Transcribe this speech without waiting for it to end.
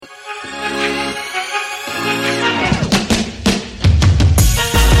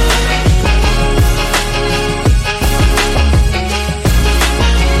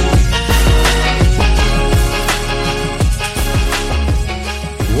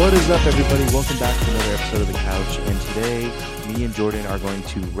What is up, everybody? Welcome back to another episode of The Couch. And today, me and Jordan are going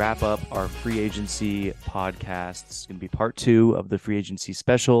to wrap up our free agency podcast. This is going to be part 2 of the free agency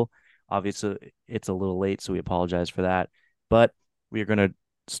special. Obviously, it's a little late, so we apologize for that. But we are going to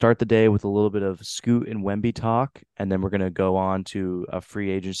start the day with a little bit of Scoot and Wemby talk, and then we're going to go on to a free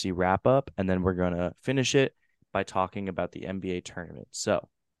agency wrap up, and then we're going to finish it by talking about the NBA tournament. So,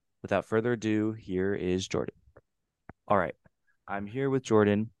 without further ado, here is Jordan. All right. I'm here with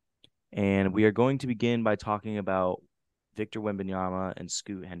Jordan, and we are going to begin by talking about Victor Wembanyama and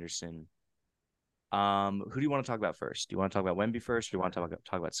Scoot Henderson. Who do you want to talk about first? Do you want to talk about Wemby first, or do you want to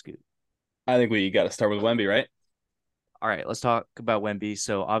talk about Scoot? I think we got to start with Wemby, right? All right, let's talk about Wemby.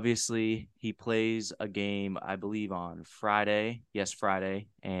 So obviously he plays a game, I believe, on Friday. Yes, Friday,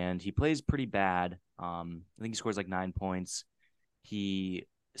 and he plays pretty bad. I think he scores like 9 points. He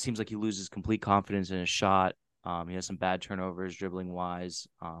seems like he loses complete confidence in his shot. He has some bad turnovers, dribbling wise.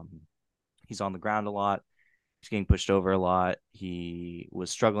 He's on the ground a lot. He's getting pushed over a lot. He was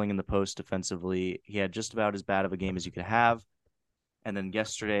struggling in the post defensively. He had just about as bad of a game as you could have. And then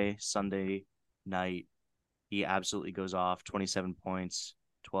yesterday, Sunday night, he absolutely goes off. 27 points,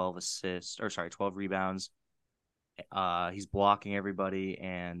 12 rebounds. He's blocking everybody,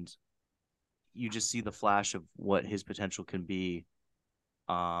 and you just see the flash of what his potential can be.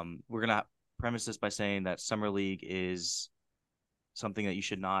 We're gonna premise this by saying that summer league is something that you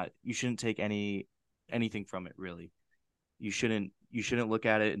shouldn't take anything from it, really. You shouldn't look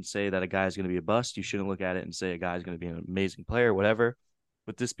at it and say that a guy is going to be a bust. You shouldn't look at it and say a guy is going to be an amazing player, whatever.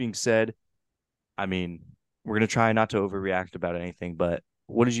 With this being said, I mean, we're going to try not to overreact about anything, but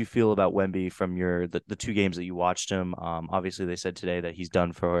what did you feel about Wemby from the 2 games that you watched him? Obviously they said today that he's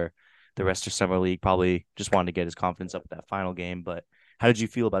done for the rest of summer league, probably just wanted to get his confidence up with that final game, but how did you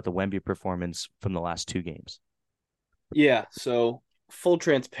feel about the Wemby performance from the last 2 games? Yeah, so full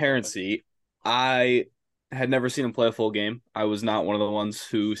transparency, I had never seen him play a full game. I was not one of the ones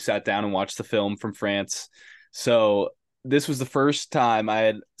who sat down and watched the film from France. So this was the first time I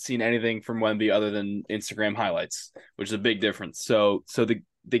had seen anything from Wemby other than Instagram highlights, which is a big difference. So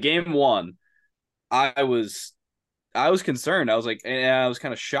the game one, I was concerned. I was like, and I was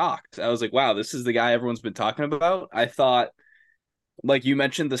kind of shocked. I was like, wow, this is the guy everyone's been talking about. I thought, like you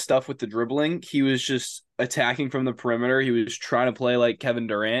mentioned, the stuff with the dribbling, he was just attacking from the perimeter. He was trying to play like Kevin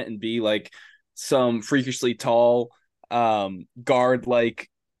Durant and be like some freakishly tall guard like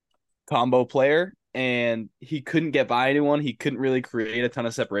combo player, and he couldn't get by anyone. He couldn't really create a ton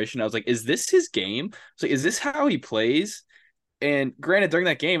of separation. I was like, is this his game? So is this how he plays? And granted, during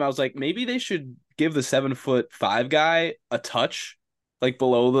that game, I was like, maybe they should give the 7'5" guy a touch, like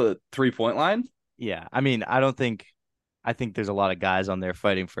below the 3-point line. Yeah, I mean, I think there's a lot of guys on there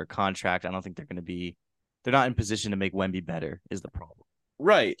fighting for a contract. I don't think they're not in position to make Wemby better is the problem.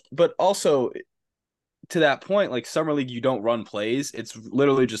 Right. But also to that point, like summer league, you don't run plays. It's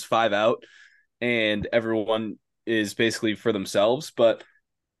literally just 5 out and everyone is basically for themselves. But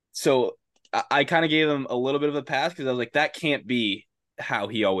so I kind of gave him a little bit of a pass because I was like, that can't be how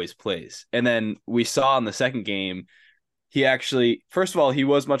he always plays. And then we saw in the second game, he actually, first of all, he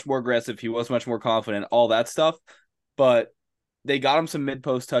was much more aggressive. He was much more confident, all that stuff. But they got him some mid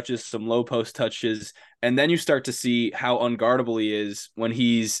post touches, some low post touches, and then you start to see how unguardable he is when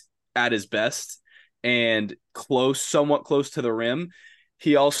he's at his best and somewhat close to the rim.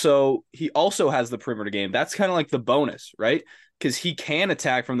 He also has the perimeter game. That's kind of like the bonus, right? Because he can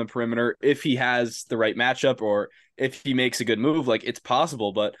attack from the perimeter if he has the right matchup or if he makes a good move. Like it's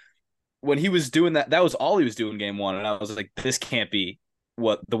possible, but when he was doing that, that was all he was doing game one, and I was like, this can't be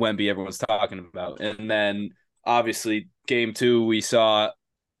what the Wemby everyone's talking about. And then obviously game 2 we saw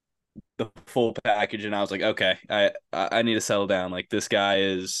the full package and I was like, okay, I need to settle down. Like this guy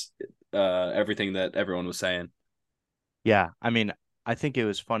is everything that everyone was saying. Yeah, I mean, I think it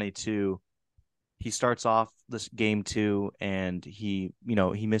was funny too. He starts off this game 2 and he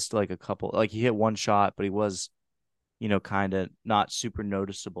missed like a couple, like he hit one shot, but he was, kind of not super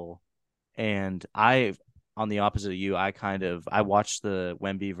noticeable. And on the opposite of you, I watched the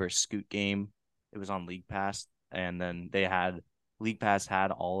Wemby versus Scoot game. It was on League Pass, and then League Pass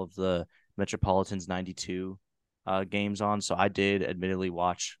had all of the Metropolitans 92 games on. So I did admittedly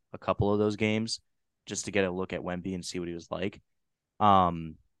watch a couple of those games just to get a look at Wemby and see what he was like.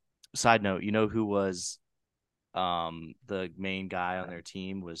 Side note, who was the main guy on their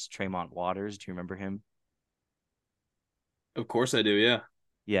team was Tremont Waters. Do you remember him? Of course I do, yeah.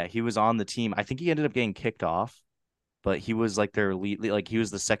 Yeah, he was on the team. I think he ended up getting kicked off, but he was like their elite, like he was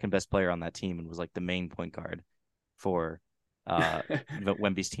the second best player on that team and was like the main point guard for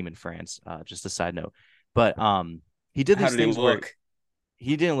Wemby's team in France. Just a side note. But he did How these did he things where look?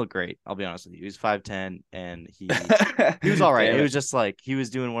 he didn't look great. I'll be honest with you. He was 5'10", and he was all right. Damn It was it. just like he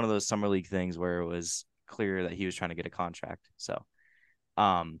was doing one of those summer league things where it was clear that he was trying to get a contract. So,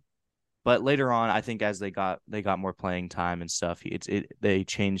 um, but later on, I think as they got more playing time and stuff, they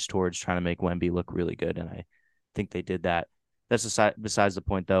changed towards trying to make Wemby look really good, and I think they did that. That's besides the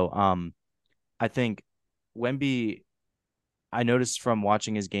point, though. I think Wemby. I noticed from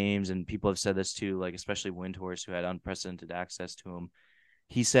watching his games, and people have said this too, like especially Windhorse, who had unprecedented access to him.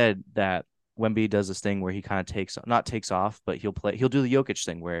 He said that Wemby does this thing where he kind of not takes off, but he'll do the Jokic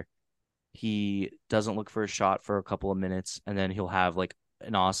thing where he doesn't look for a shot for a couple of minutes, and then he'll have like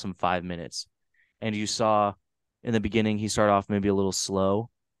an awesome 5 minutes. And you saw in the beginning he started off maybe a little slow,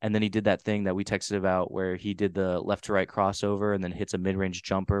 and then he did that thing that we texted about where he did the left to right crossover and then hits a mid range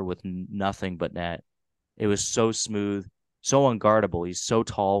jumper with nothing but net. It was so smooth, so unguardable. He's so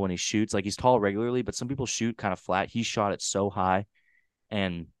tall when he shoots. Like he's tall regularly, but some people shoot kind of flat. He shot it so high,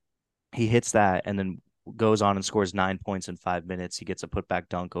 and he hits that and then goes on and scores 9 points in 5 minutes. He gets a putback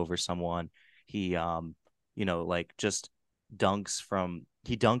dunk over someone. He like just he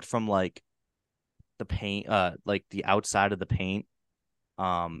dunked from like the paint, like the outside of the paint,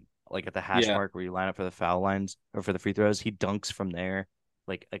 like at the hash Yeah. mark where you line up for the foul lines or for the free throws. He dunks from there.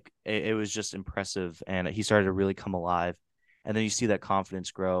 Like it was just impressive, and he started to really come alive. And then you see that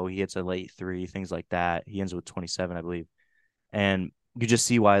confidence grow. He hits a late three, things like that. He ends with 27, I believe. And you just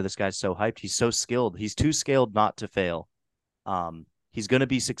see why this guy's so hyped. He's so skilled. He's too skilled not to fail. He's going to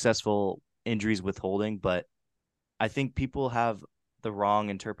be successful, injuries withholding, but I think people have the wrong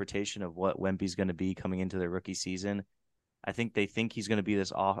interpretation of what Wemby's going to be coming into their rookie season. I think they think he's going to be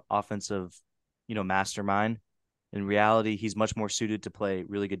this offensive, mastermind. In reality, he's much more suited to play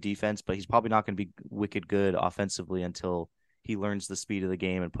really good defense, but he's probably not going to be wicked good offensively until he learns the speed of the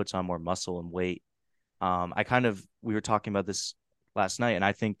game and puts on more muscle and weight. We were talking about this last night, and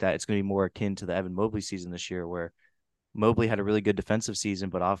I think that it's going to be more akin to the Evan Mobley season this year, where Mobley had a really good defensive season,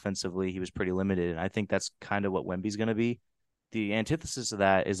 but offensively he was pretty limited. And I think that's kind of what Wemby's going to be. The antithesis of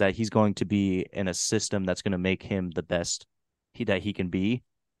that is that he's going to be in a system that's going to make him the best that he can be,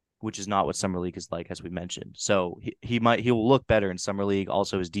 which is not what summer league is like, as we mentioned. So he will look better in summer league.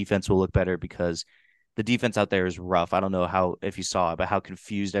 Also, his defense will look better because the defense out there is rough. I don't know how if you saw it, but how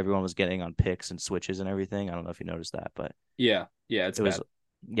confused everyone was getting on picks and switches and everything. I don't know if you noticed that, but Yeah. Yeah. It's it was bad.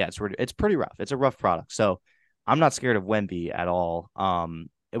 yeah, it's pretty rough. It's a rough product. So I'm not scared of Wemby at all.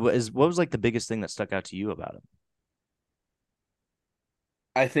 What was like the biggest thing that stuck out to you about him?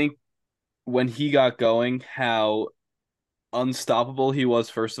 I think when he got going, how unstoppable he was,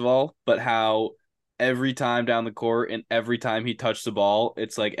 first of all, but how every time down the court and every time he touched the ball,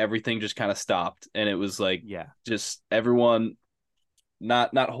 it's like everything just kind of stopped. And it was like Yeah, just everyone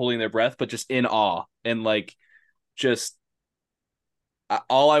not holding their breath, but just in awe. And like just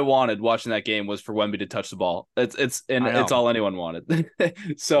all I wanted watching that game was for Wemby to touch the ball. I It's know. all anyone wanted. Yeah,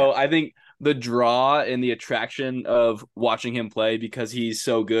 So I think the draw and the attraction of watching him play, because he's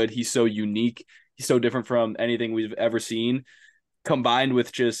so good, he's so unique, he's so different from anything we've ever seen, combined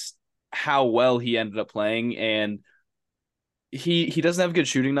with just how well he ended up playing. And he doesn't have good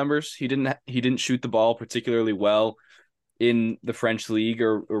shooting numbers. He didn't shoot the ball particularly well in the French league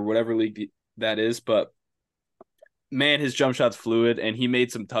or whatever league that is, but man, his jump shot's fluid, and he made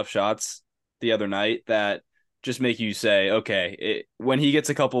some tough shots the other night that just make you say, okay, when he gets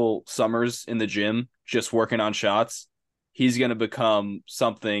a couple summers in the gym just working on shots, he's going to become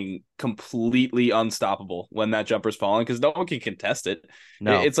something completely unstoppable when that jumper's falling, because no one can contest it.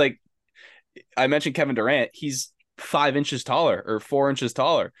 no. It's like I mentioned Kevin Durant, he's 5 inches taller or 4 inches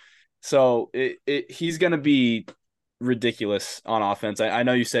taller. So he's going to be ridiculous on offense. I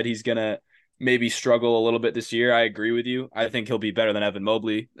know you said he's going to maybe struggle a little bit this year. I agree with you. I think he'll be better than Evan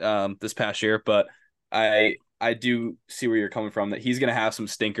Mobley this past year, but I do see where you're coming from, that he's going to have some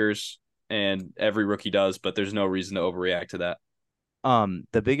stinkers, and every rookie does, but there's no reason to overreact to that.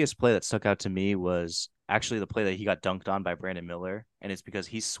 The biggest play that stuck out to me was actually the play that he got dunked on by Brandon Miller, and it's because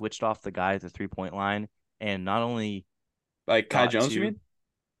he switched off the guy at the 3 point line and not only Like Kai got Jones, you to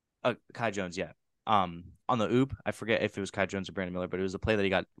mean? Kai Jones, yeah. On the oop, I forget if it was Kai Jones or Brandon Miller, but it was a play that he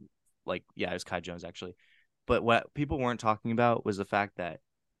got it was Kai Jones actually. But what people weren't talking about was the fact that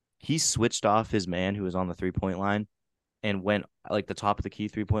he switched off his man who was on the 3 point line and went like the top of the key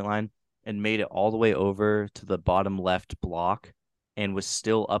 3 point line and made it all the way over to the bottom left block and was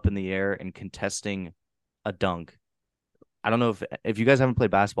still up in the air and contesting a dunk. I don't know if you guys haven't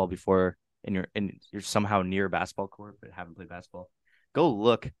played basketball before and you're somehow near a basketball court but haven't played basketball, go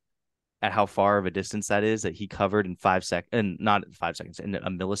look at how far of a distance that is that he covered in 5 seconds, and not 5 seconds, in a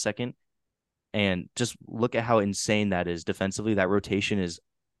millisecond. And just look at how insane that is defensively. That rotation is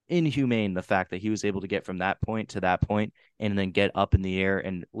inhumane. The fact that he was able to get from that point to that point and then get up in the air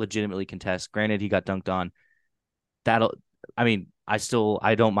and legitimately contest. Granted, he got dunked on. That'll, I mean, I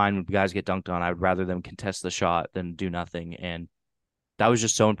don't mind when guys get dunked on. I would rather them contest the shot than do nothing. And that was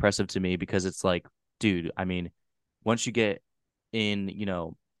just so impressive to me because it's like, dude, I mean, once you get in,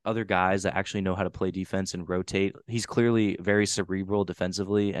 other guys that actually know how to play defense and rotate, he's clearly very cerebral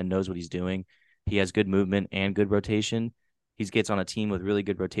defensively and knows what he's doing. He has good movement and good rotation. He gets on a team with really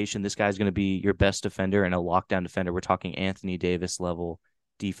good rotation. This guy's going to be your best defender and a lockdown defender. We're talking Anthony Davis level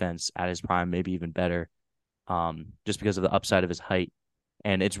defense at his prime, maybe even better, just because of the upside of his height.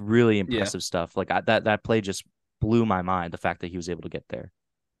 And it's really Yeah. impressive stuff. Like that play just blew my mind. The fact that he was able to get there.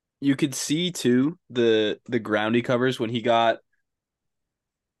 You could see too the ground he covers when he got,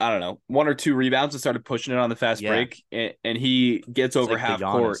 I don't know, one or two rebounds and started pushing it on the fast Yeah, break, and he gets it's over like the half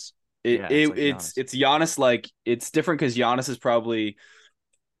court. Giannis. It, Yeah, it's it like Giannis. it's Giannis, like it's different because Giannis is probably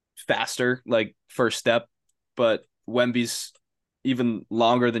faster, like first step, but Wemby's even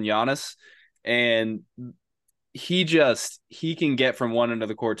longer than Giannis, and he can get from one end of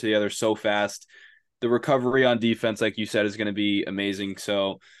the court to the other so fast. The recovery on defense, like you said, is going to be amazing.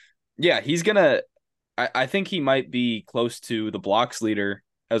 So yeah, he's gonna. I think he might be close to the blocks leader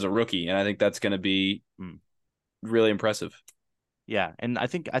as a rookie, and I think that's going to be Mm. really impressive. Yeah, and I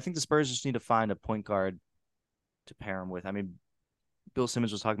think the Spurs just need to find a point guard to pair him with. I mean, Bill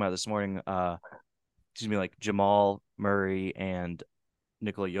Simmons was talking about this morning. Excuse me, like Jamal Murray and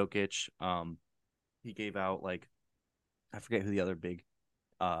Nikola Jokic. He gave out like I forget who the other big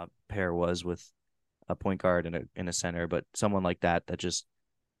pair was with a point guard and a center, but someone like that just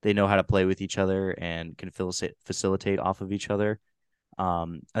they know how to play with each other and can facilitate off of each other. I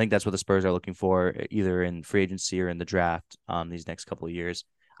think that's what the Spurs are looking for, either in free agency or in the draft. These next couple of years.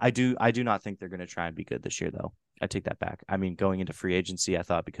 I do not think they're going to try and be good this year, though. I take that back. I mean, going into free agency, I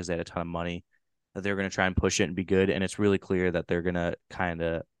thought because they had a ton of money that they were going to try and push it and be good, and it's really clear that they're going to kind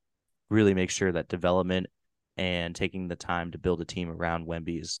of really make sure that development and taking the time to build a team around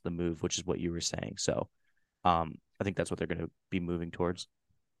Wemby is the move, which is what you were saying. So, I think that's what they're going to be moving towards.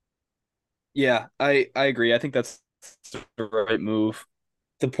 Yeah, I agree. I think that's the right move.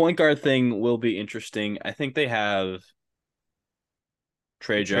 The point guard thing will be interesting. I think they have They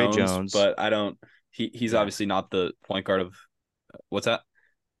Trey have Trey Jones, Jones. but I don't. He's Yeah, obviously not the point guard of what's that?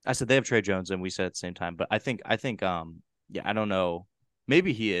 I said they have Trey Jones, and we said at the same time. But I think, yeah, I don't know.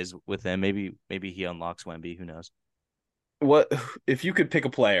 Maybe he is with them. Maybe he unlocks Wemby. Who knows? What if you could pick a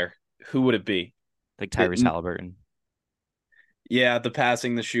player? Who would it be? Like It, Tyrese Halliburton. yeah, the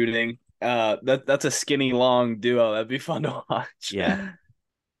passing, the shooting. That's a skinny long duo. That'd be fun to watch. Yeah,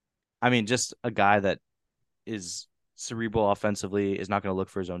 I mean, just a guy that is cerebral offensively, is not going to look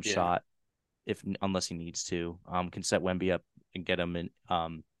for his own Yeah. shot if unless he needs to. Can set Wemby up and get him in.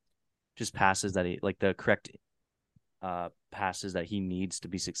 Just passes that he like the correct passes that he needs to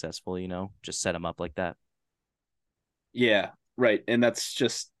be successful. Just set him up like that. Yeah, right. And that's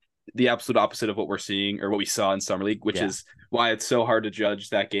just the absolute opposite of what we're seeing or what we saw in Summer League, which Yeah, is why it's so hard to judge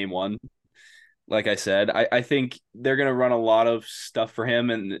that game one. Like I said, I think they're going to run a lot of stuff for him.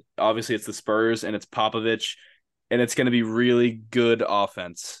 And obviously, it's the Spurs and it's Popovich, and it's going to be really good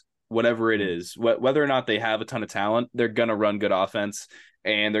offense, whatever it mm. is. Whether or not they have a ton of talent, they're going to run good offense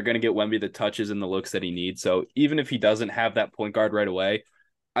and they're going to get Wemby the touches and the looks that he needs. So even if he doesn't have that point guard right away,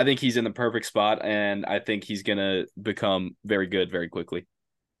 I think he's in the perfect spot, and I think he's gonna become very good very quickly.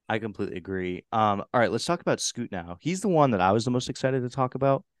 I completely agree. All right, let's talk about Scoot now. He's the one that I was the most excited to talk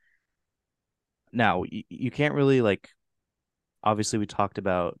about. Now, you can't really like. Obviously, we talked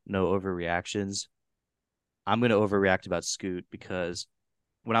about no overreactions. I'm going to overreact about Scoot because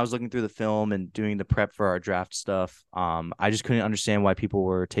when I was looking through the film and doing the prep for our draft stuff, I just couldn't understand why people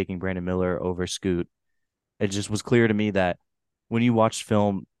were taking Brandon Miller over Scoot. It just was clear to me that when you watched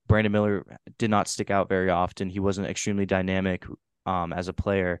film, Brandon Miller did not stick out very often. He wasn't extremely dynamic as a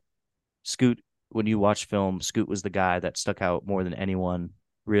player. Scoot, when you watch film, Scoot was the guy that stuck out more than anyone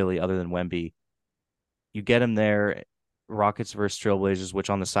really, other than Wemby. You get him there, Rockets versus Trailblazers, which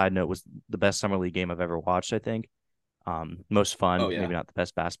on the side note was the best summer league game I've ever watched. I think most Oh fun, yeah, maybe not the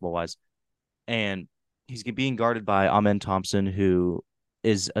best basketball wise. And he's being guarded by Amen Thompson, who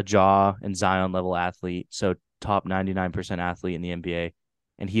is a Jaw and Zion level athlete, so top 99% athlete in the NBA,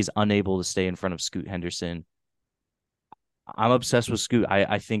 and he's unable to stay in front of Scoot Henderson. I'm obsessed with Scoot.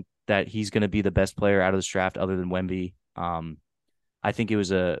 I think that he's going to be the best player out of this draft, other than Wemby. I think it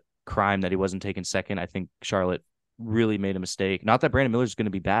was a crime that he wasn't taken second. I think Charlotte really made a mistake. Not that Brandon Miller is going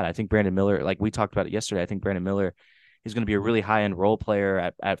to be bad. I think Brandon Miller, like we talked about it yesterday, I think Brandon Miller he's going to be a really high end role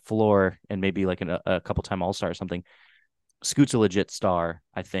player at floor and maybe like a couple time All Star or something. Scoot's a legit star,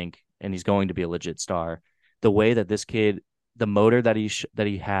 I think, and he's going to be a legit star. The way that this kid, the motor that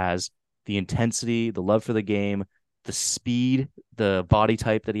he has, the intensity, the love for the game, the speed, the body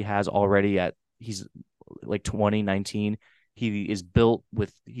type that he has already at he's like 2019. He is built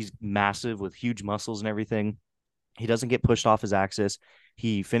with he's massive with huge muscles and everything. He doesn't get pushed off his axis.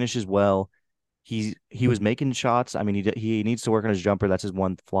 He finishes well. He was making shots. I mean, he needs to work on his jumper. That's his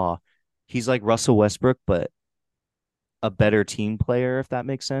one flaw. He's like Russell Westbrook, but a better team player, if that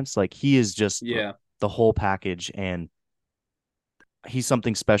makes sense. Like he is just Yeah. the whole package, and he's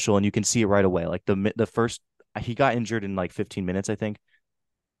something special, and you can see it right away. Like the first he got injured in like 15 minutes, I think.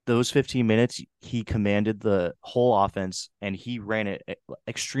 Those 15 minutes, he commanded the whole offense, and he ran it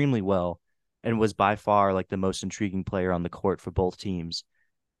extremely well, and was by far like the most intriguing player on the court for both teams.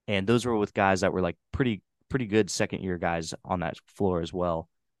 And those were with guys that were like pretty good second year guys on that floor as well.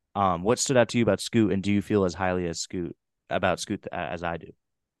 What stood out to you about Scoot, and do you feel as highly as Scoot about Scoot as I do?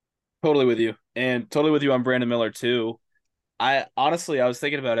 Totally with you. And totally with you on Brandon Miller too. I honestly, I was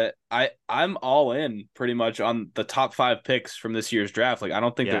thinking about it. I'm all in pretty much on the top 5 picks from this year's draft. Like I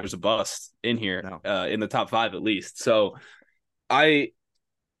don't think Yeah, there's a bust in here, no. in the top 5 at least. So I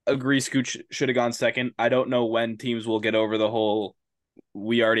agree. Scoot should have gone second. I don't know when teams will get over the whole.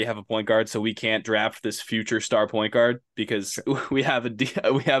 We already have a point guard, so we can't draft this future star point guard because we have a good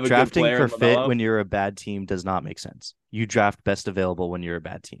Drafting player for in fit Lamelo. when you're a bad team does not make sense. You draft best available when you're a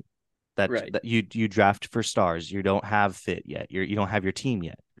bad team. Right. That you draft for stars. You don't have fit yet. You don't have your team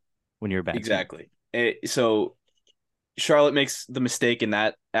yet when you're a bad team. Exactly. So Charlotte makes the mistake in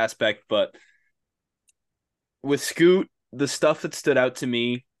that aspect, but with Scoot, the stuff that stood out to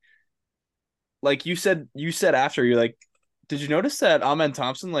me, like you said after, you're like, did you notice that Amen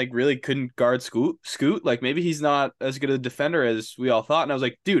Thompson like really couldn't guard Scoot? Like maybe he's not as good a defender as we all thought. And I was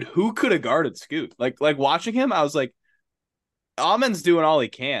like, dude, who could have guarded Scoot? Like watching him, I was like, Amen's doing all he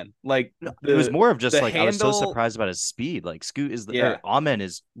can. Like No, it was the more of just the like I was so handle, surprised about his speed. Like Scoot is or yeah, Amen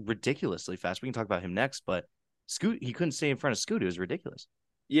is ridiculously fast. We can talk about him next, but Scoot he couldn't stay in front of Scoot. It was ridiculous.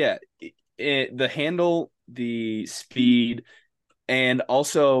 yeah, the handle, the speed, and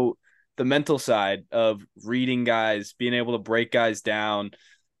also the mental side of reading guys, being able to break guys down.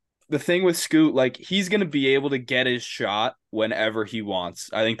 The thing with Scoot, like he's gonna be able to get his shot whenever he wants.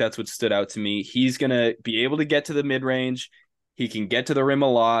 I think that's what stood out to me. He's gonna be able to get to the mid range. He can get to the rim a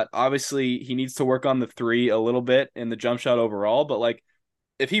lot. Obviously, he needs to work on the three a little bit and the jump shot overall. But like,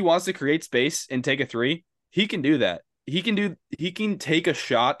 if he wants to create space and take a three, he can do that. He can take a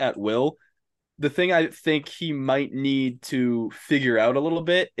shot at will. The thing I think he might need to figure out a little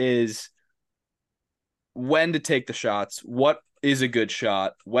bit is when to take the shots, what is a good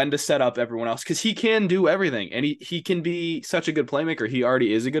shot, when to set up everyone else, because he can do everything and he can be such a good playmaker. He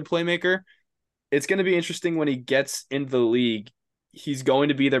already is a good playmaker. It's going to be interesting when he gets into the league. He's going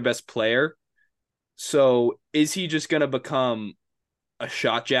to be their best player. So is he just going to become a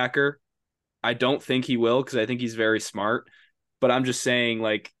shot jacker? I don't think he will because I think he's very smart. But I'm just saying,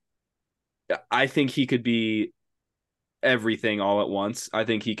 like, I think he could be everything all at once. I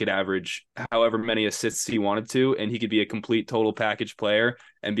think he could average however many assists he wanted to, and he could be a complete total package player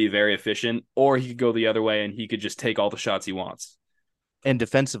and be very efficient. Or he could go the other way and he could just take all the shots he wants. And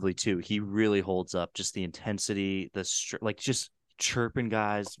defensively too, he really holds up. Just the intensity, like just chirping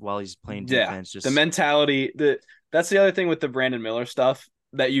guys while he's playing Yeah, defense. the Just mentality. That's the other thing with the Brandon Miller stuff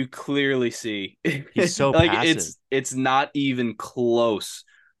that you clearly see. he's so Like passive. it's not even close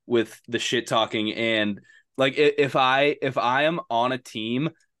with the shit talking. And like if I am on a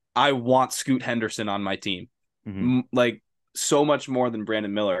team, I want Scoot Henderson on my team. Mm-hmm. Like so much more than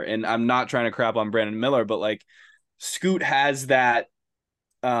Brandon Miller. And I'm not trying to crap on Brandon Miller, but like Scoot has that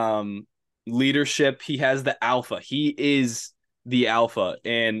um leadership. He has the alpha. He is the alpha,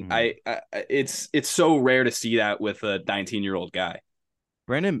 and Mm-hmm. it's so rare to see that with a 19-year-old guy,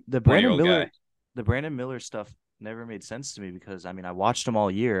 Brandon, 20-year-old guy. The Brandon Miller stuff never made sense to me because I mean I watched him all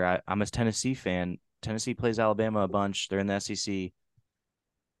year. I'm a Tennessee fan. Tennessee plays Alabama a bunch. They're in the SEC.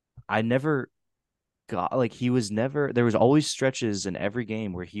 I never got like he was never. There was always stretches in every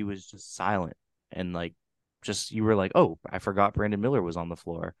game where he was just silent and like just you were like, oh, I forgot Brandon Miller was on the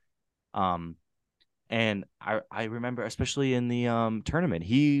floor. Um, and I remember especially in the tournament,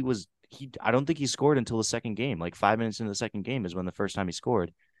 he I don't think he scored until the second game. Like 5 minutes into the second game is when the first time he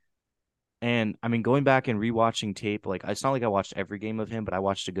scored. And I mean, going back and rewatching tape, like it's not like I watched every game of him, but I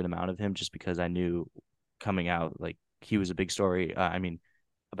watched a good amount of him just because I knew coming out like he was a big story. I mean,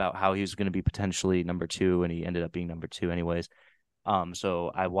 about how he was going to be potentially number two, and he ended up being number two anyways.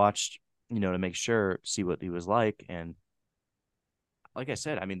 So I watched to make sure, see what he was like. And like I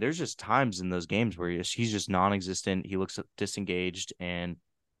said, I mean, there's just times in those games where he's just non-existent. He looks disengaged, and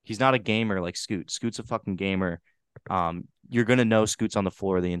he's not a gamer like Scoot. Scoot's a fucking gamer. You're gonna know Scoot's on the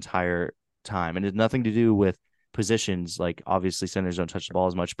floor the entire time, and it's nothing to do with positions. Like obviously, centers don't touch the ball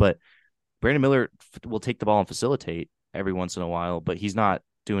as much, but Brandon Miller will take the ball and facilitate every once in a while, but he's not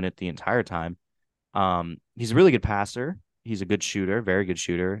doing it the entire time. He's a really good passer. He's a good shooter, very good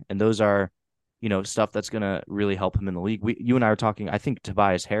shooter, and those are, stuff that's gonna really help him in the league. You and I were talking. I think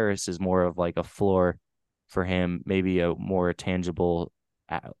Tobias Harris is more of like a floor for him, maybe a more tangible,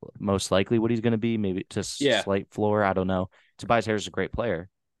 most likely what he's gonna be, maybe just Yeah, slight floor. I don't know. Tobias Harris is a great player.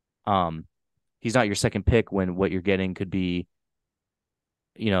 Um, he's not your second pick when what you're getting could be,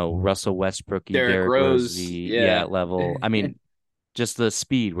 Russell Westbrooky, Derrick Derrick Rose. Rosey, yeah, Yeah, level. I mean, just the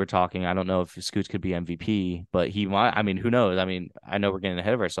speed we're talking. I don't know if Scoots could be MVP, but he might. I mean, who knows? I mean, I know we're getting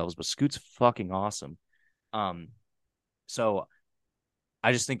ahead of ourselves, but Scoots fucking awesome. Um, so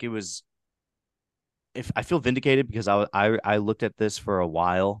I just think it was. If I feel vindicated because I looked at this for a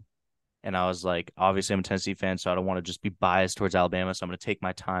while and I was like, obviously I'm a Tennessee fan, so I don't want to just be biased towards Alabama. So I'm going to take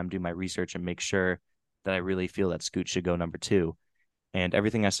my time, do my research, and make sure that I really feel that Scoot should go number two. And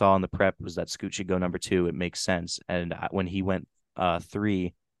everything I saw in the prep was that Scoot should go number two. It makes sense. And when he went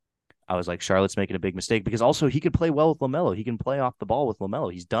three, I was like, Charlotte's making a big mistake because also he could play well with LaMelo. He can play off the ball with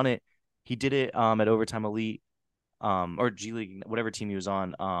LaMelo. He's done it. He did it at Overtime Elite, or G League, whatever team he was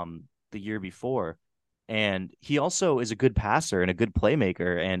on, the year before. And he also is a good passer and a good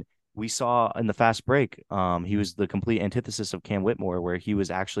playmaker. And we saw in the fast break, he was the complete antithesis of Cam Whitmore, where he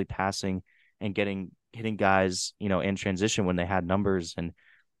was actually passing and hitting guys, in transition when they had numbers, and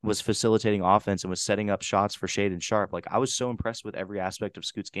was facilitating offense and was setting up shots for Shade and Sharp. Like I was so impressed with every aspect of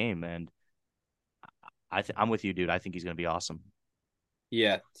Scoot's game, and I'm with you, dude. I think he's going to be awesome.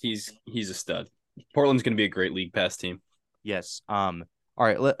 yeah, he's a stud. Portland's going to be a great league pass team. Yes. All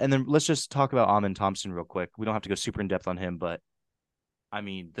right, and then let's just talk about Amin Thompson real quick. We don't have to go super in depth on him, but I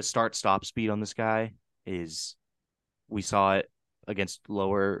mean, the start stop speed on this guy is, we saw it against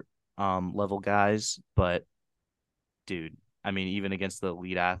lower level guys, but dude, I mean, even against the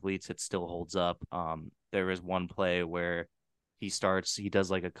elite athletes, it still holds up. There is one play where he does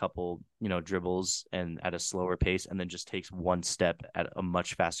like a couple, dribbles and at a slower pace, and then just takes one step at a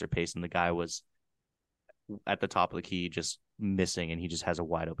much faster pace, and the guy was at the top of the key just missing, and he just has a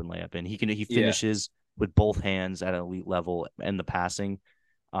wide open layup, and he Yeah, finishes with both hands at an elite level, and the passing,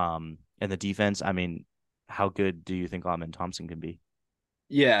 and the defense. I mean, how good do you think Amin Thompson can be?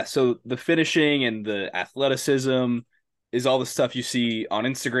 yeah. So the finishing and the athleticism is all the stuff you see on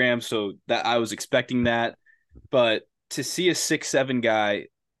Instagram. So that I was expecting that, but to see a 6'7" guy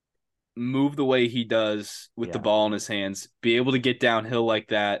move the way he does with the Yeah, ball in his hands, be able to get downhill like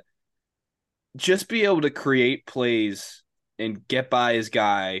that, just be able to create plays and get by his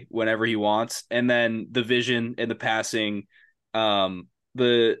guy whenever he wants, and then the vision and the passing,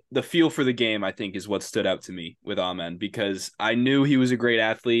 the feel for the game, I think, is what stood out to me with Amen, because I knew he was a great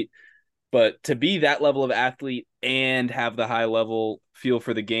athlete, but to be that level of athlete and have the high level feel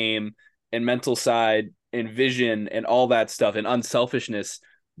for the game and mental side and vision and all that stuff and unselfishness,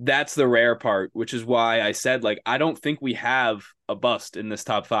 that's the rare part, which is why I said, like, I don't think we have a bust in this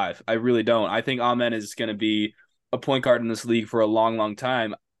top five. I really don't. I think Amen is going to be a point guard in this league for a long, long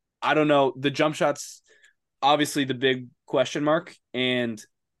time. I don't know. The jump shots, obviously, the big question mark. And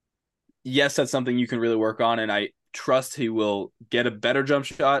yes, that's something you can really work on. And I trust he will get a better jump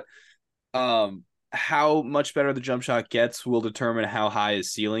shot. How much better the jump shot gets will determine how high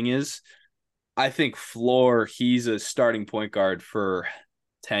his ceiling is. I think floor, he's a starting point guard for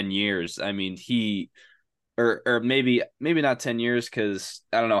 10 years. I mean, or maybe not 10 years, because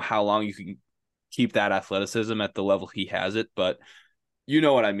I don't know how long you can keep that athleticism at the level he has it, but you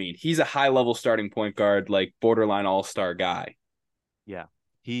know what I mean. He's a high level starting point guard, like borderline all-star guy. yeah.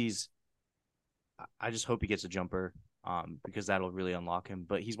 He's. I just hope he gets a jumper, because that'll really unlock him.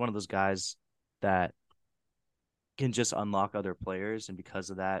 But he's one of those guys that can just unlock other players, and because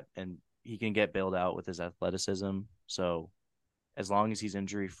of that, and he can get bailed out with his athleticism. So as long as he's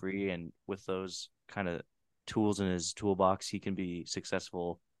injury free and with those kind of tools in his toolbox, he can be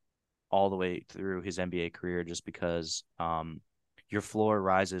successful all the way through his NBA career, just because your floor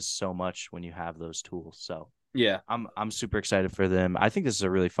rises so much when you have those tools. So Yeah. I'm super excited for them. I think this is a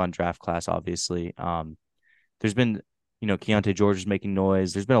really fun draft class, obviously. There's been, Keontae George is making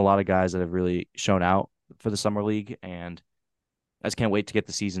noise. There's been a lot of guys that have really shown out for the summer league, and I just can't wait to get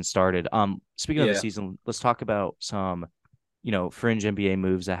the season started. Speaking of the Yeah. season, let's talk about some, fringe NBA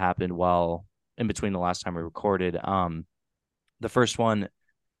moves that happened while in between the last time we recorded. The first one,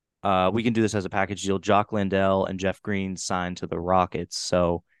 We can do this as a package deal. Jock Landale and Jeff Green signed to the Rockets.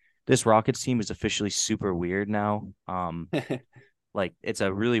 So this Rockets team is officially super weird now. Like it's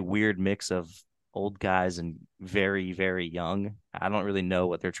a really weird mix of old guys and very, very young. I don't really know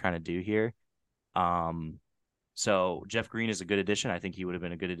what they're trying to do here. Um, so Jeff Green is a good addition. I think he would have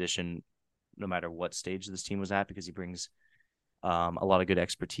been a good addition no matter what stage this team was at because he brings a lot of good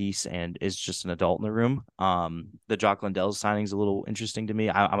expertise and is just an adult in the room. The Jock Landell signing is a little interesting to me.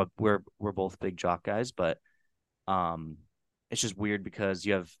 We're both big Jock guys, but um, it's just weird because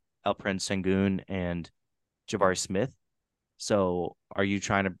you have Alperen Sengun and Jabari Smith. So are you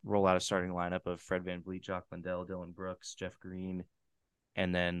trying to roll out a starting lineup of Fred VanVleet, Jock Landell, Dylan Brooks, Jeff Green,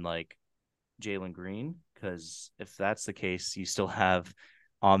 and then like Jalen Green? Because if that's the case, you still have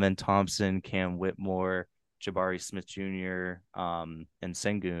Amen Thompson, Cam Whitmore, Jabari Smith Jr., and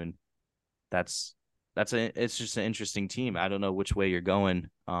Sengun. That's it's just an interesting team. I don't know which way you're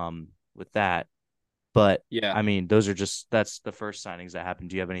going with that, but Yeah. I mean, that's the first signings that happened.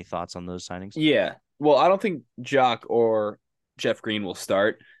 Do you have any thoughts on those signings? Yeah. Well, I don't think Jock or Jeff Green will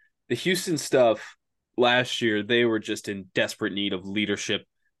start. The Houston stuff last year, they were just in desperate need of leadership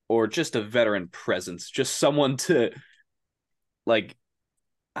or just a veteran presence, just someone to like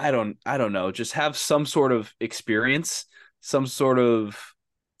I don't know, just have some sort of experience, some sort of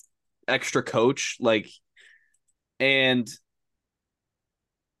extra coach and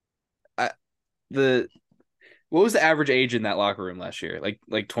I, the what was the average age in that locker room last year? Like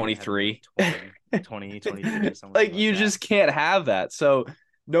It had to be like 23. 23, something Like like you that. just can't have that. So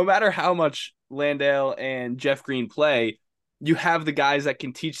no matter how much Landale and Jeff Green play, you have the guys that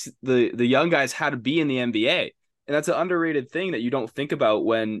can teach the young guys how to be in the NBA. And that's an underrated thing that you don't think about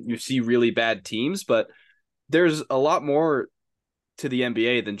when you see really bad teams, but there's a lot more to the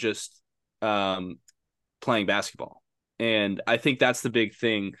NBA than just um, playing basketball. And I think that's the big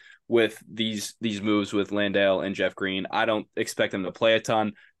thing with these moves with Landale and Jeff Green. I don't expect them to play a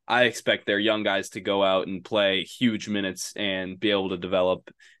ton. I expect their young guys to go out and play huge minutes and be able to develop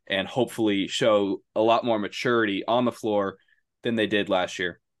and hopefully show a lot more maturity on the floor than they did last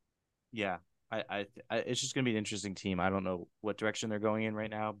year. Yeah, it's just gonna be an interesting team. I don't know what direction they're going in right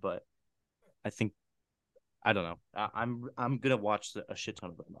now, but I think I don't know. I'm gonna watch a shit ton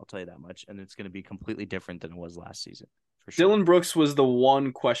of them. I'll tell you that much, and it's gonna be completely different than it was last season for sure. Dylan Brooks was the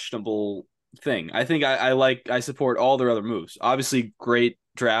one questionable thing. I think I support all their other moves. Obviously, great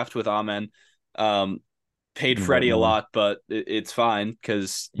draft with Amen. Um, paid And Freddie a Whitmore. lot, but it's fine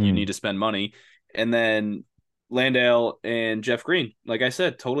because you Mm, need to spend money. And then Landale and Jeff Green, like I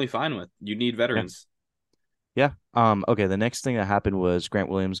said, totally fine with. You need yeah, veterans. yeah. Okay. The next thing that happened was Grant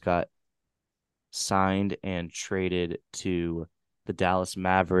Williams got signed and traded to the Dallas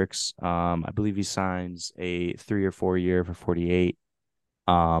Mavericks. I believe he signs a 3 or 4 year for 48.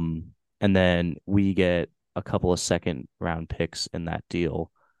 And then we get a couple of second round picks in that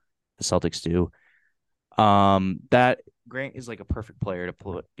deal. The Celtics do. That Grant is like a perfect player to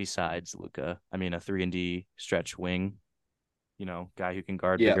put besides Luka. I mean, a 3-and-D stretch wing, guy who can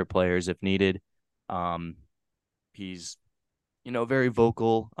guard Yeah, bigger players if needed. Um, he's very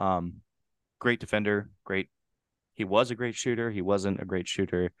vocal. Great defender. Great. He was a great shooter. He wasn't a great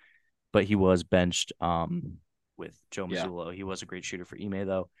shooter, but he was benched. With Joe yeah. Mazzulla, he was a great shooter for Ime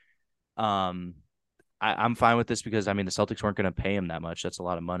though. Um, I'm fine with this because I mean the Celtics weren't going to pay him that much. That's a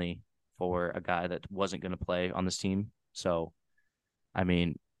lot of money for a guy that wasn't going to play on this team. So I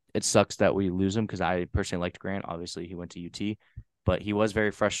mean, it sucks that we lose him because I personally liked Grant. Obviously, he went to UT, but he was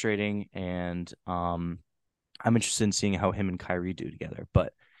very frustrating, and I'm interested in seeing how him and Kyrie do together.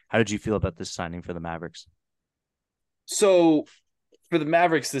 But how did you feel about this signing for the Mavericks? So for the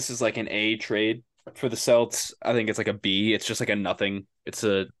Mavericks, this is like an A trade. For the Celts, I think it's like a B. It's just like a nothing.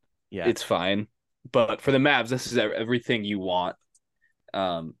 Yeah. It's fine. But for the Mavs, this is everything you want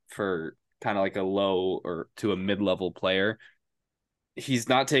for kind of like a low or to a mid-level player. He's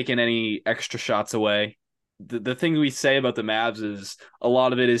not taking any extra shots away. The thing we say about the Mavs is a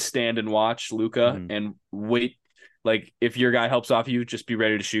lot of it is stand and watch Luka Mm-hmm. and wait. Like if your guy helps off you, just be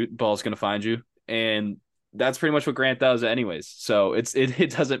ready to shoot. Ball's gonna find you, and that's pretty much what Grant does, anyways. So it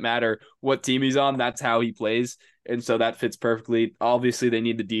doesn't matter what team he's on. That's how he plays, and so that fits perfectly. Obviously, they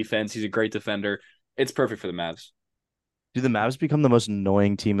need the defense. He's a great defender. It's perfect for the Mavs. Do the Mavs become the most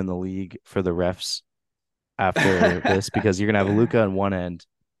annoying team in the league for the refs after this? Because you're gonna have Luca on one end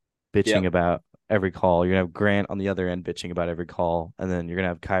bitching Yep. about every call. You're gonna have Grant on the other end bitching about every call, and then you're gonna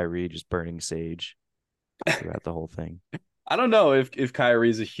have Kyrie just burning sage throughout the whole thing. I don't know if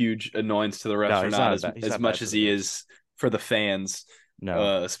Kyrie's a huge annoyance to the refs No, or not, as he's as not bad much for as the he refs. is for the fans.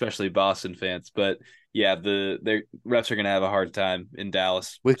 No. especially Boston fans. But yeah, their refs are gonna have a hard time in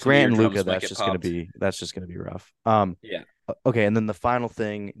Dallas. With Some Grant and Luca, eardrums might get popped. that's just gonna be rough. Yeah, Okay, and then the final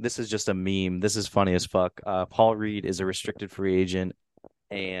thing, this is just a meme. This is funny as fuck. Paul Reed is a restricted free agent,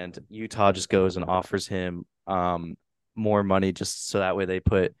 and Utah just goes and offers him more money just so that way they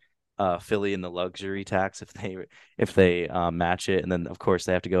put Philly in the luxury tax if they match it, and then of course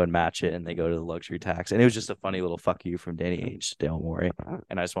they have to go and match it, and they go to the luxury tax. And it was just a funny little fuck you from Danny Ainge to Dale Morey,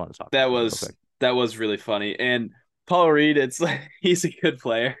 and I just wanted to talk that about that real was quick. that was really funny. And Paul Reed, it's like he's a good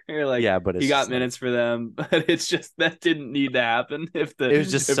player. Like Yeah, but he it's got just like minutes for them, but it's just that didn't need to happen. If it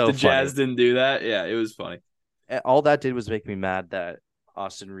was just the so Jazz funny. didn't do that, yeah, it was funny. All that did was make me mad that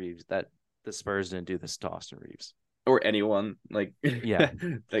Austin Reeves that the Spurs didn't do this to Austin Reeves. Or anyone like Yeah,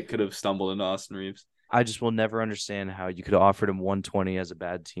 that could have stumbled into Austin Reeves. I just will never understand how you could have offered him 120 as a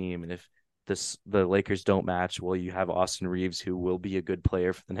bad team, and if the Lakers don't match, well, you have Austin Reeves who will be a good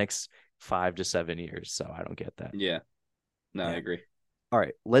player for the next 5 to 7 years. So I don't get that. Yeah, no, I Yeah. agree. All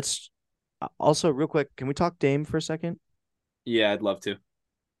right. Let's also real quick. Can we talk Dame for a second? Yeah, I'd love to.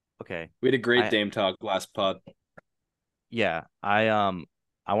 Okay. We had a great I Dame talk last pod. yeah. I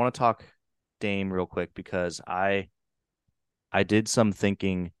want to talk Dame real quick because I did some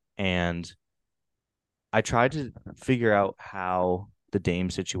thinking and I tried to figure out how the Dame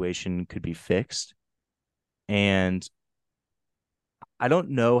situation could be fixed. And I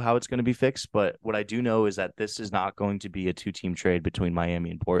don't know how it's going to be fixed, but what I do know is that this is not going to be a two-team trade between Miami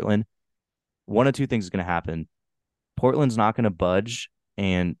and Portland. One of two things is going to happen. Portland's not going to budge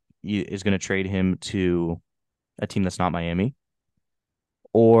and is going to trade him to a team that's not Miami,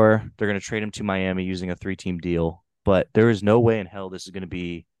 or they're going to trade him to Miami using a three-team deal. But there is no way in hell this is going to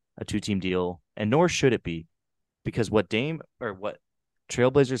be a two-team deal, and nor should it be, because what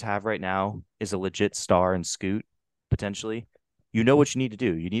Trailblazers have right now is a legit star and Scoot potentially. You know what you need to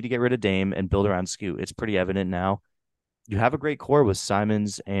do. You need to get rid of Dame and build around Scoot. It's pretty evident now. You have a great core with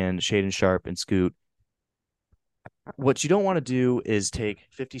Simons and Shaden Sharp and Scoot. What you don't want to do is take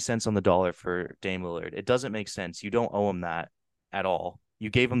 50 cents on the dollar for Dame Lillard. It doesn't make sense. You don't owe him that at all. You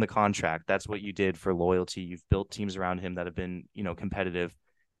gave him the contract. That's what you did for loyalty. You've built teams around him that have been, competitive.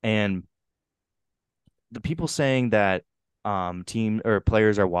 And the people saying that team or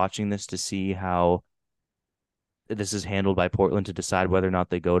players are watching this to see how this is handled by Portland to decide whether or not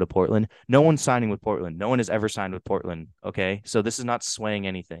they go to Portland. No one's signing with Portland. No one has ever signed with Portland. Okay. So this is not swaying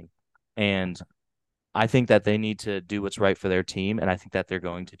anything. And I think that they need to do what's right for their team. And I think that they're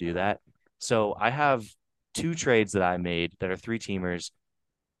going to do that. So I have two trades that I made that are three teamers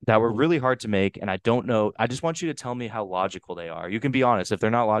that were really hard to make. And I don't know. I just want you to tell me how logical they are. You can be honest. If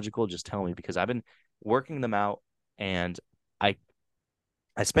they're not logical, just tell me because I've been working them out and I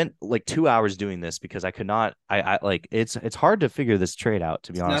I spent like 2 hours doing this because I could not. I like it's hard to figure this trade out.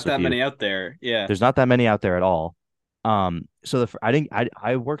 To be It's honest not with that you, many out there. Yeah. there's not that many out there at all. So I didn't.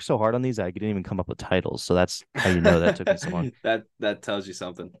 I worked so hard on these I didn't even come up with titles. So that's how you know that took me so long. That tells you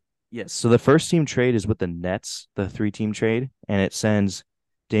something. Yes. So the first team trade is with the Nets, the three-team trade, and it sends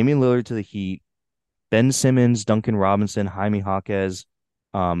Damian Lillard to the Heat, Ben Simmons, Duncan Robinson, Jaime Jaquez,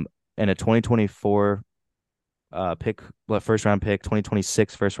 and a 2024 pick, first round pick,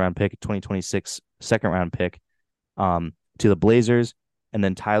 2026 first round pick, 2026 second round pick, to the Blazers, and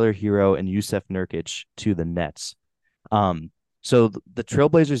then Tyler Hero and Yusef Nurkic to the Nets. So the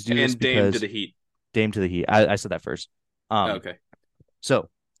Trailblazers do this And Dame to because the Heat. Dame to the Heat. I said that first. Um, Okay. so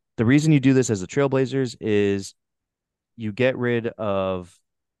the reason you do this as the Trailblazers is you get rid of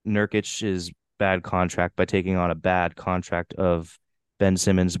Nurkic's bad contract by taking on a bad contract of Ben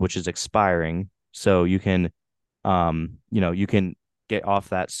Simmons, which is expiring. So you can get off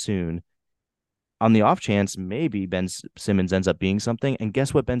that soon. On the off chance, maybe Ben Simmons ends up being something. And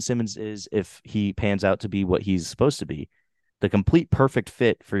guess what Ben Simmons is if he pans out to be what he's supposed to be? The complete perfect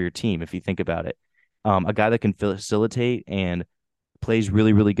fit for your team, if you think about it. A guy that can facilitate and plays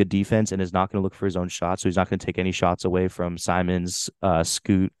really, really good defense and is not going to look for his own shots. So he's not going to take any shots away from Simons,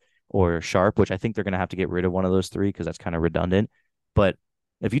 Scoot, or Sharp, which I think they're going to have to get rid of one of those three because that's kind of redundant. But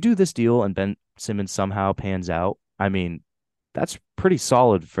if you do this deal and Ben Simmons somehow pans out, I mean, that's pretty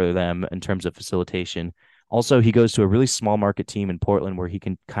solid for them in terms of facilitation. Also, he goes to a really small market team in Portland where he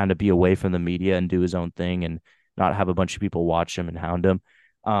can kind of be away from the media and do his own thing and not have a bunch of people watch him and hound him.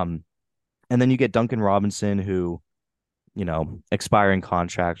 Um, and then you get Duncan Robinson, who, expiring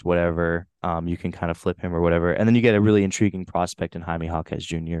contract, whatever. You can kind of flip him or whatever. And then you get a really intriguing prospect in Jaime Jaquez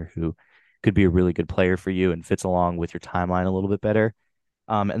Jr., who could be a really good player for you and fits along with your timeline a little bit better.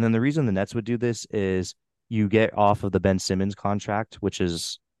 And then the reason the Nets would do this is you get off of the Ben Simmons contract, which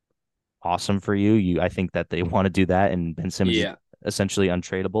is awesome for you. I think that they want to do that, and Ben Simmons is Yeah. essentially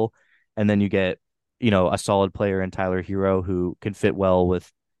untradeable. And then you get, a solid player in Tyler Hero who can fit well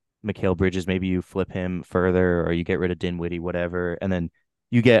with Mikal Bridges. Maybe you flip him further or you get rid of Dinwiddie, whatever. And then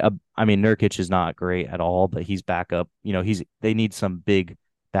you get I mean, Nurkic is not great at all, but he's backup. They need some big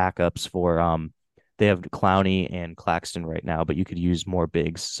backups for they have Clowney and Claxton right now, but you could use more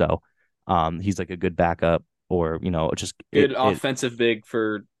bigs. So he's like a good backup or, just Good it offensive big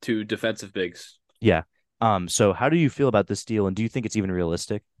for two defensive bigs. yeah. So how do you feel about this deal and do you think it's even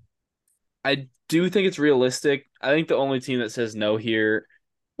realistic? I do think it's realistic. I think the only team that says no here,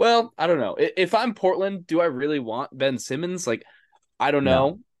 well, I don't know. If I'm Portland, do I really want Ben Simmons? Like, I don't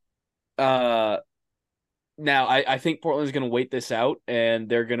No. know. Uh, Now I think Portland's going to wait this out and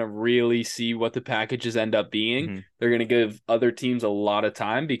they're going to really see what the packages end up being. Hmm. They're going to give other teams a lot of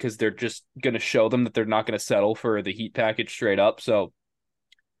time because they're just going to show them that they're not going to settle for the Heat package straight up. So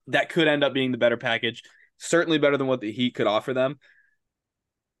that could end up being the better package. Certainly better than what the Heat could offer them.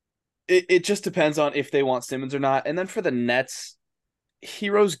 It just depends on if they want Simmons or not. And then for the Nets,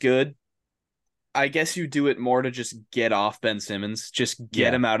 Hero's good. I guess you do it more to just get off Ben Simmons, just get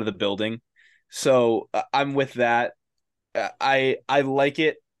Yeah. him out of the building. So I'm with that. I like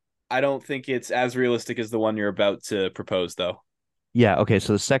it. I don't think it's as realistic as the one you're about to propose, though. Yeah. Okay.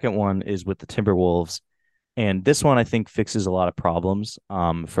 So the second one is with the Timberwolves. And this one I think fixes a lot of problems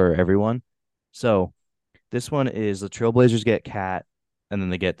for everyone. So this one is the Trailblazers get Cat, and then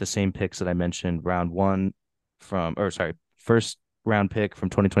they get the same picks that I mentioned, round one first round pick from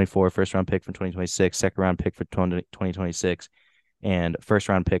 2024, first round pick from 2026, second round pick for 2026, and first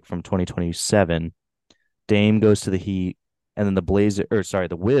round pick from 2027. Dame goes to the Heat, and then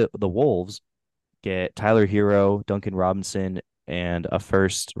the Wolves get Tyler Hero, Duncan Robinson, and a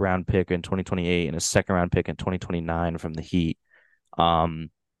first round pick in 2028 and a second round pick in 2029 from the Heat. Um,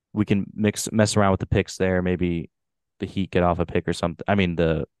 we can mess around with the picks there. Maybe the Heat get off a pick or something. I mean,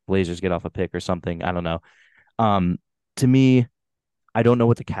 the Blazers get off a pick or something. I don't know. Um, to me, I don't know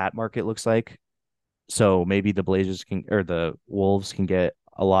what the cat market looks like. So maybe the Blazers can or the Wolves can get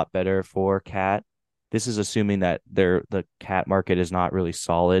a lot better for cat. This is assuming that the cat market is not really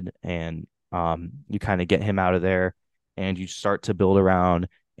solid and you kind of get him out of there and you start to build around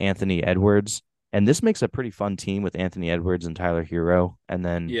Anthony Edwards. And this makes a pretty fun team with Anthony Edwards and Tyler Hero. And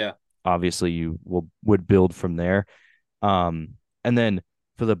then Yeah. obviously you would build from there. And then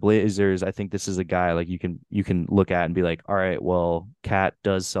for the Blazers, I think this is a guy like you can look at and be like, all right, well, Cat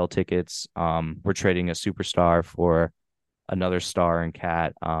does sell tickets. We're trading a superstar for another star in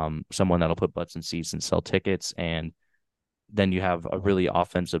Cat, someone that'll put butts in seats and sell tickets. And then you have a really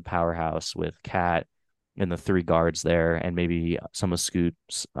offensive powerhouse with Cat and the three guards there, and maybe some of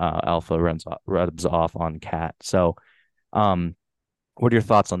Scoot's alpha rubs off on Cat. So, what are your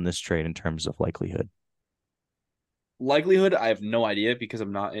thoughts on this trade in terms of likelihood? Likelihood, I have no idea because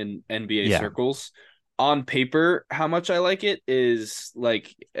I'm not in NBA Yeah, circles. On paper, how much I like it is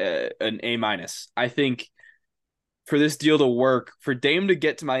like an A minus. I think for this deal to work, for Dame to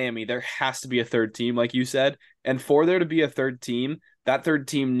get to Miami, there has to be a third team, like you said. And for there to be a third team, that third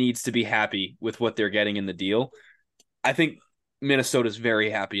team needs to be happy with what they're getting in the deal. I think Minnesota's very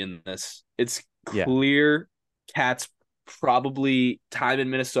happy in this. It's yeah, clear Cat's probably time in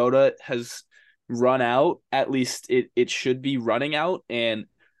Minnesota has run out. At least it should be running out. And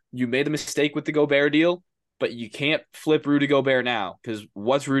you made the mistake with the Gobert deal, but you can't flip Rudy Gobert now because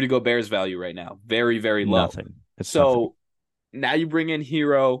what's Rudy Gobert's value right now? Very, very low. nothing. It's nothing. So now you bring in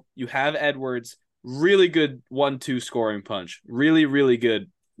Hero, you have Edwards, really good 1-2 scoring punch. Really, really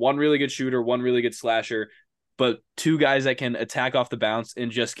good. One really good shooter, one really good slasher, but two guys that can attack off the bounce and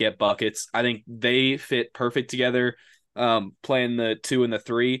just get buckets. I think they fit perfect together, playing the 2 and the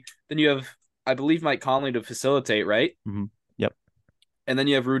 3. Then you have, I believe, Mike Conley to facilitate, right? Hmm. Yep. And then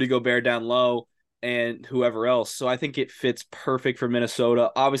you have Rudy Gobert down low and whoever else. So I think it fits perfect for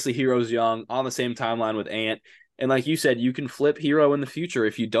Minnesota. Obviously, Hero's young, on the same timeline with Ant. And like you said, you can flip Hero in the future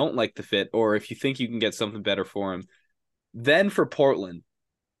if you don't like the fit or if you think you can get something better for him. Then for Portland,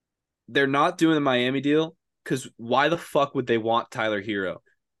 they're not doing the Miami deal because why the fuck would they want Tyler Hero?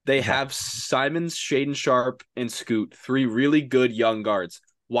 They Yeah. have Simons, Shaden Sharp, and Scoot, three really good young guards.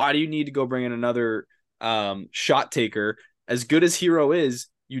 Why do you need to go bring in another shot taker? As good as Hero is,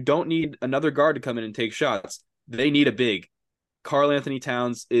 you don't need another guard to come in and take shots. They need a big. Karl Anthony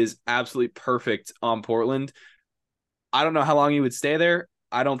Towns is absolutely perfect on Portland. I don't know how long he would stay there.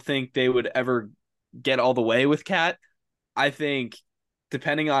 I don't think they would ever get all the way with Cat. I think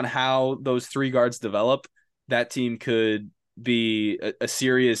depending on how those three guards develop, that team could be a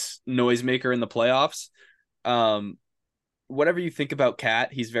serious noisemaker in the playoffs. Um, Whatever you think about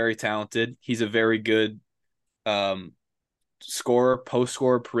Cat, he's very talented. He's a very good um, scorer, post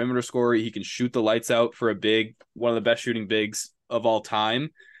scorer, perimeter scorer. He can shoot the lights out for a big, one of the best shooting bigs of all time.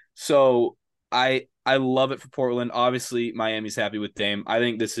 So I love it for Portland. Obviously, Miami's happy with Dame. I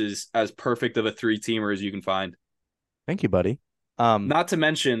think this is as perfect of a three-teamer as you can find. Thank you, buddy. Um, Not to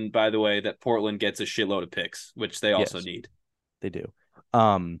mention, by the way, that Portland gets a shitload of picks, which they also yes, need. they do.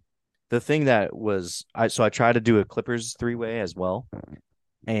 Um, the thing that was I tried to do a Clippers three-way as well.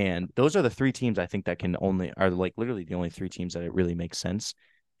 And those are the three teams I think that can only are like literally the only three teams that it really makes sense.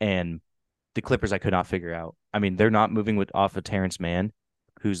 And the Clippers I could not figure out. I mean, they're not moving with off of Terrence Mann,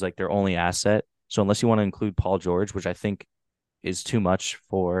 who's like their only asset. So unless you want to include Paul George, which I think is too much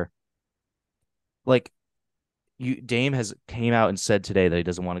for like Dame has came out and said today that he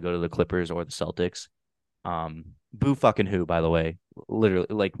doesn't want to go to the Clippers or the Celtics. Boo fucking who, by the way. Literally,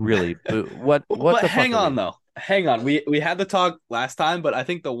 like really, boo. What But the fuck hang are on we? though. Hang on. We had the talk last time, but I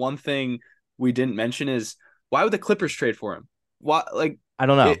think the one thing we didn't mention is why would the Clippers trade for him? Why like I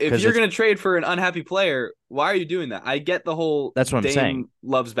don't know if because you're it's gonna trade for an unhappy player, why are you doing that? I get the whole that's what I'm saying. Dame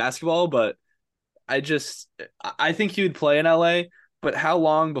loves basketball, but I just I think he would play in LA, but how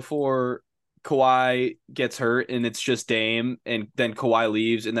long before Kawhi gets hurt and it's just Dame and then Kawhi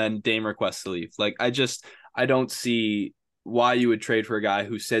leaves and then Dame requests to leave? Like I don't see why you would trade for a guy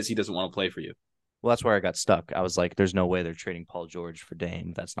who says he doesn't want to play for you. Well, that's where I got stuck. I was like, "There's no way they're trading Paul George for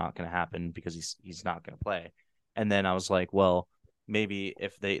Dame. That's not going to happen because he's not going to play." And then I was like, "Well, maybe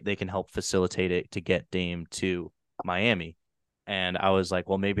if they can help facilitate it to get Dame to Miami." And I was like,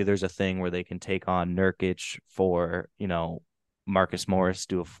 "Well, maybe there's a thing where they can take on Nurkic for Marcus Morris,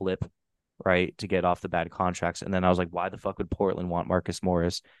 do a flip, right, to get off the bad contracts." And then I was like, "Why the fuck would Portland want Marcus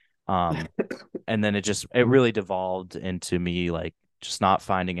Morris?" Um, and then it really devolved into me like just not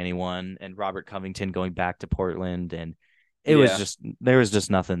finding anyone and Robert Covington going back to Portland and it was Yeah. just there was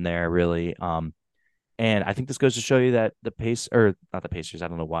just nothing there really. And I think this goes to show you that the pace or not the Pacers, I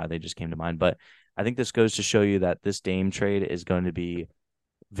don't know why they just came to mind, but I think this goes to show you that this Dame trade is going to be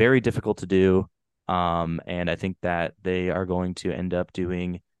very difficult to do. And I think that they are going to end up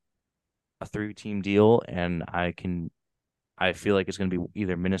doing a three-team deal, and I feel like it's going to be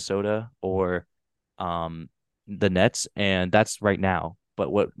either Minnesota or um, the Nets, and that's right now.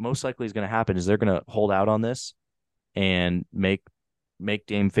 But what most likely is going to happen is they're going to hold out on this and make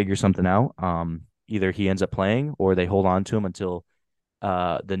Dame figure something out. Either he ends up playing or they hold on to him until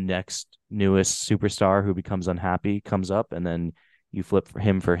the next newest superstar who becomes unhappy comes up, and then you flip for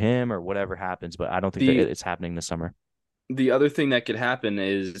him or whatever happens. But I don't think that The it's happening this summer. the other thing that could happen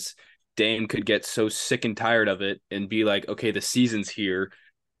is Dame could get so sick and tired of it and be like, okay, the season's here.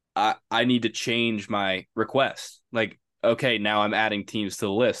 I need to change my request. Like, okay, now I'm adding teams to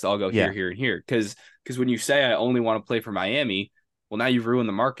the list. I'll go here, Yeah, here, and here. Because when you say I only want to play for Miami, well, now you've ruined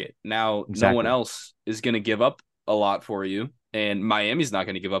the market. Now no one exactly. else is going to give up a lot for you, and Miami's not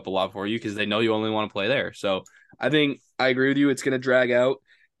going to give up a lot for you because they know you only want to play there. So I think I agree with you. It's going to drag out.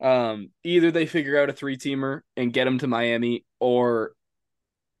 Either they figure out a three-teamer and get him to Miami, or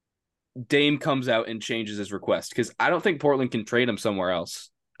Dame comes out and changes his request because I don't think Portland can trade him somewhere else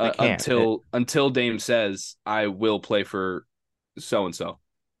They can't. until Dame says I will play for so and so.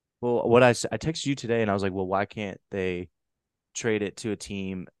 Well, I texted you today and I was like, well, why can't they trade it to a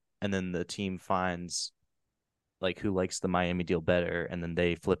team and then the team finds like who likes the Miami deal better and then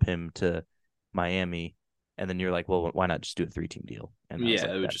they flip him to Miami and then you're like, well, why not just do a three-team deal? And I was Yeah,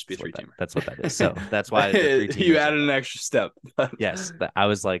 like, it would just be a three teamer. that's what that is. So that's why the three-teamer You is added like, an extra step. yes, I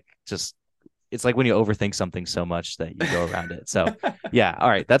was like, just it's like when you overthink something so much that you go around it. So yeah, all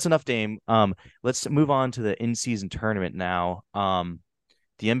right, that's enough, Dame. Let's move on to the in-season tournament now.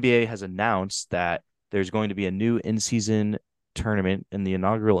 The NBA has announced that there's going to be a new in-season tournament, and the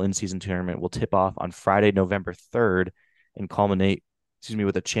inaugural in-season tournament will tip off on Friday, November 3rd, and culminate,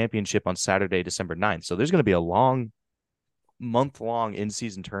 with a championship on Saturday, December 9th. So there's going to be a month-long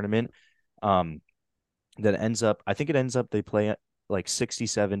in-season tournament. Um, that ends up, I think it ends up they play like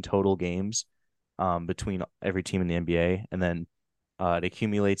 67 total games, between every team in the NBA, and then it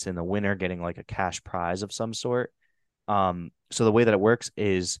accumulates in the winner getting like a cash prize of some sort. So the way that it works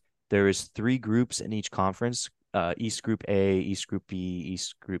is there is three groups in each conference: East Group A, East Group B,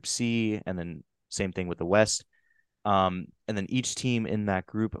 East Group C, and then same thing with the West. And then each team in that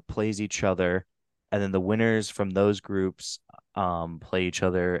group plays each other, and then the winners from those groups play each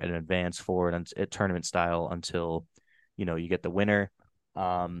other and advance forward at tournament style until you get the winner.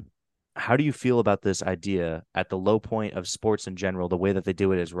 Um, how do you feel about this idea at the low point of sports in general? The way that they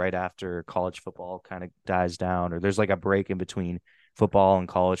do it is right after college football kind of dies down, or there's like a break in between football and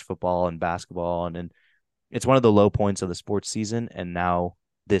college football and basketball, and then it's one of the low points of the sports season. And now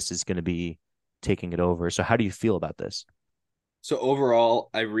this is going to be taking it over. So how do you feel about this? So overall,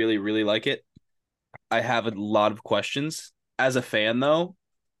 I really, really like it. I have a lot of questions. As a fan, though,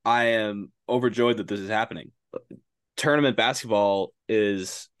 I am overjoyed that this is happening. Tournament basketball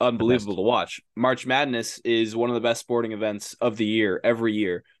is The unbelievable best. to watch. March Madness is one of the best sporting events of the year every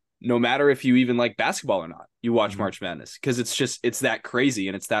year. No matter if you even like basketball or not, you watch Mm-hmm. March Madness because it's that crazy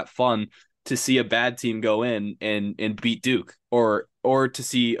and it's that fun to see a bad team go in and beat Duke or to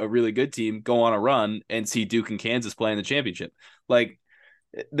see a really good team go on a run and see Duke and Kansas play in the championship. Like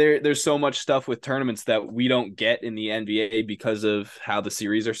there's so much stuff with tournaments that we don't get in the NBA because of how the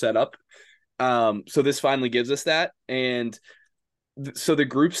series are set up. So this finally gives us that, and so the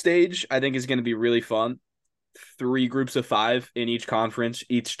group stage I think is going to be really fun. Three groups of five in each conference.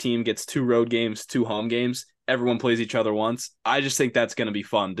 Each team gets two road games, two home games. Everyone plays each other once. I just think that's going to be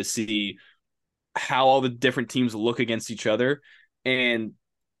fun to see how all the different teams look against each other, and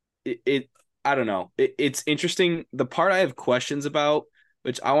it I don't know. It's interesting. The part I have questions about,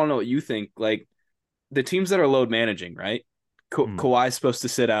 which I want to know what you think, like the teams that are load managing, right? Mm. Kawhi's supposed to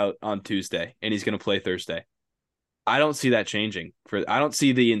sit out on Tuesday and he's going to play Thursday. I don't see that changing. I don't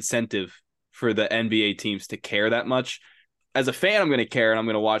see the incentive for the NBA teams to care that much. As a fan, I'm going to care and I'm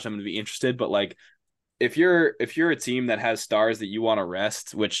going to watch. I'm going to be interested. But like, if you're a team that has stars that you want to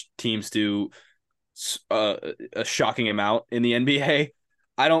rest, which teams do uh, a shocking amount in the NBA,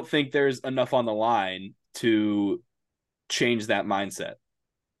 I don't think there's enough on the line to change that mindset.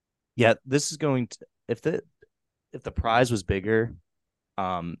 Yeah, this is going to if the prize was bigger,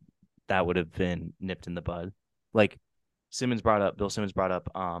 um, that would have been nipped in the bud. Like Bill Simmons brought up,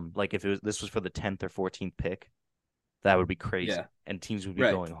 like if this was for the 10th or 14th pick, that would be crazy, Yeah, and teams would be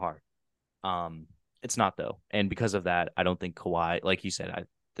right. going hard. Um, it's not though, and because of that, I don't think Kawhi, like you said,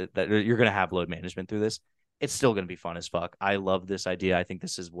 that you're gonna have load management through this. It's still gonna be fun as fuck. I love this idea. I think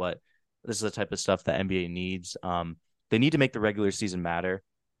this is the type of stuff that NBA needs. They need to make the regular season matter.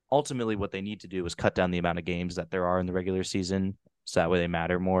 Ultimately, what they need to do is cut down the amount of games that there are in the regular season, so that way they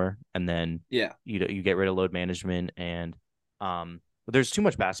matter more. And then Yeah, you get rid of load management and but there's too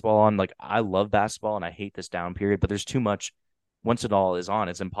much basketball on. Like I love basketball and I hate this down period, but there's too much once it all is on.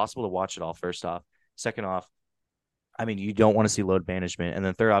 It's impossible to watch it all, first off. Second off, I mean, you don't want to see load management. And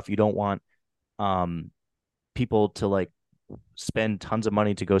then third off, you don't want um people to like spend tons of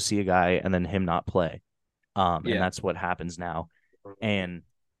money to go see a guy and then him not play. And yeah. that's what happens now. And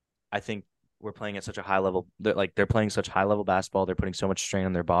I think we're playing at such a high level. They're playing such high level basketball. They're putting so much strain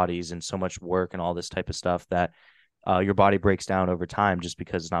on their bodies and so much work and all this type of stuff that your body breaks down over time just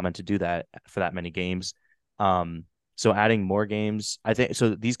because it's not meant to do that for that many games. So adding more games, I think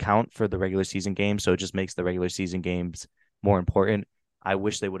so these count for the regular season games, so it just makes the regular season games more important. I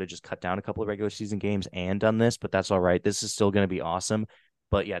wish they would have just cut down a couple of regular season games and done this, but that's all right. This is still going to be awesome.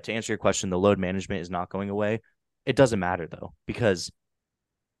 But yeah, to answer your question, the load management is not going away. It doesn't matter though, because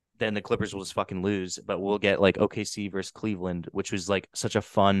then the Clippers will just fucking lose, but we'll get like OKC versus Cleveland, which was like such a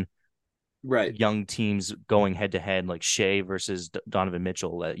fun Right. young teams going head to head, like Shea versus Donovan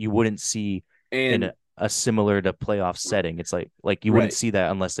Mitchell, that you wouldn't see in And a similar to playoff setting. It's like you wouldn't right. see that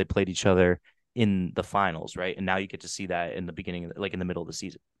unless they played each other in the finals, right? And now you get to see that in the beginning, like in the middle of the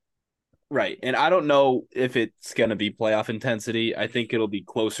season. Right. And I don't know if it's going to be playoff intensity. I think it'll be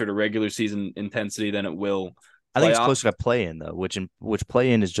closer to regular season intensity than it will I think it's playoff. closer to play in though, which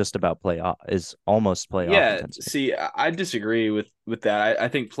play in is just about playoff is almost playoff Yeah, intensity. see, I disagree with that. I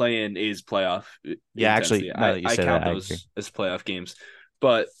think play-in is playoff Yeah, actually, intensity. now I that you I say that, count I agree. those as playoff games,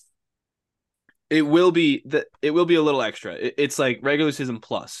 but it will be a little extra. It's like regular season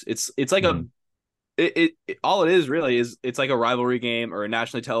plus. It's like Mm-hmm. all it is really is it's like a rivalry game or a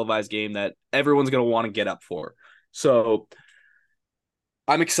nationally televised game that everyone's gonna want to get up for. So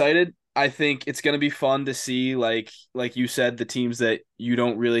I'm excited. I think it's going to be fun to see like you said the teams that you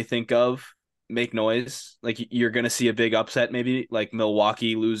don't really think of make noise. Like you're going to see a big upset maybe like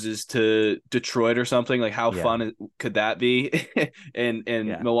Milwaukee loses to Detroit or something. Like how Yeah, fun could that be? and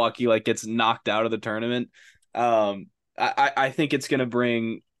yeah. Milwaukee like gets knocked out of the tournament. I think it's going to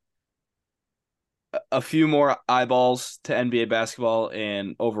bring a few more eyeballs to NBA basketball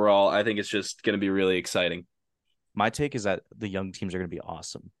and overall I think it's just going to be really exciting My take is that the young teams are going to be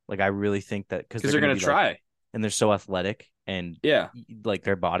awesome. Like I really think that because because they're they're going to going be to like, try. and they're so athletic and Yeah. like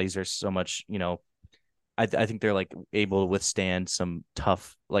their bodies are so much, I think they're like able to withstand some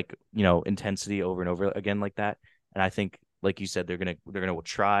tough like intensity over and over again like that. And I think like you said, they're gonna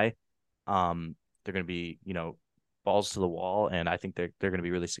try. They're gonna be balls to the wall, and I think they're gonna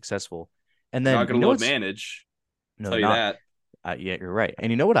be really successful. And They're not then going to load manage. no, Tell they're you not. that. Yeah, you're right.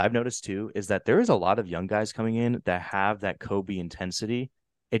 And you know what I've noticed too is that there is a lot of young guys coming in that have that Kobe intensity,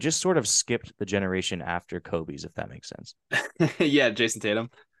 it just sort of skipped the generation after Kobe's, if that makes sense. Yeah, Jason Tatum.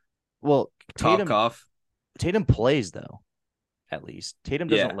 Well, Cough, cough. Tatum plays though, at least. Tatum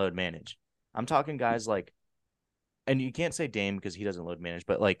doesn't Yeah, load manage. I'm talking guys like, and you can't say Dame because he doesn't load manage,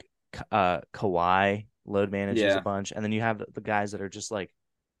 but like Kawhi load manages a yeah, bunch, and then you have the guys that are just like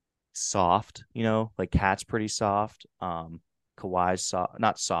soft, like Cat's pretty soft. Kawhi's soft,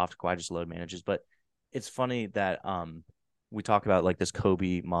 not soft. Kawhi just load manages, but it's funny that we talk about like this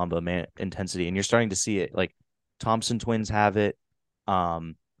Kobe Mamba intensity, and you're starting to see it. Like Thompson twins have it,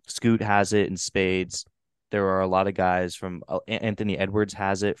 Scoot has it in spades. There are a lot of guys from Anthony Edwards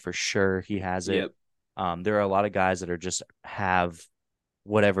has it for sure. He has it. yep. There are a lot of guys that are just have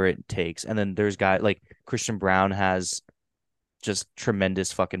whatever it takes, and then there's guys like Christian Brown has just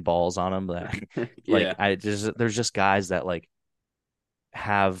tremendous fucking balls on him. That like Yeah. I just there's just guys that like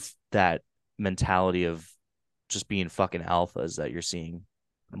have that mentality of just being fucking alphas that you're seeing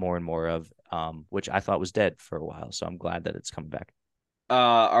more and more of, which I thought was dead for a while. So I'm glad that it's coming back.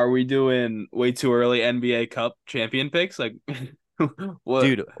 Are we doing way too early NBA Cup champion picks? Like, what?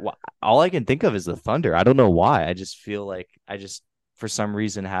 Dude, all I can think of is the Thunder. I don't know why. I just feel like I just for some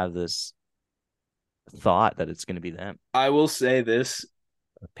reason have this thought that it's going to be them. I will say this.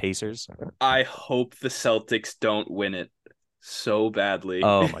 Pacers. I hope the Celtics don't win it so badly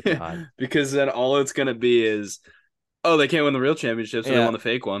Oh my god. because then all it's gonna be is, oh, they can't win the real championship, so they Yeah. won the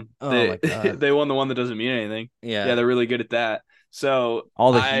fake one. Oh They my god. they won the one that doesn't mean anything. Yeah, Yeah. they're really good at that. So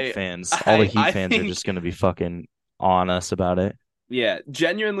All the Heat I fans, all the I Heat I fans are think just going to be fucking on us about it. yeah,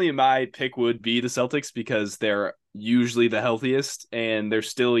 genuinely my pick would be the Celtics because they're usually the healthiest and they're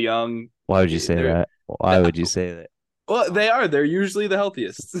still young. Why would you say They're that? Why would you say that? well, they are. They're usually the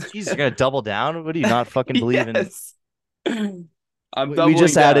healthiest. Jeez, you're gonna double down? What do you not fucking believe in? Yes. I'm We doubling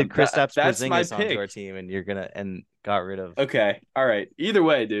just added down. Kristaps That's my Porzingis onto pick. our team, and you're gonna and got rid of. Okay. All right. Either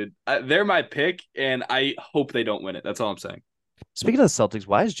way, dude. They're my pick, and I hope they don't win it. That's all I'm saying. Speaking of the Celtics,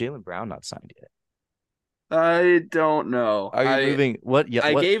 why is Jaylen Brown not signed yet? I don't know. Are you moving? What? Yeah.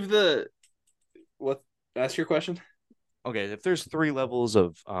 I What? gave the what? That's your question. Okay. If there's three levels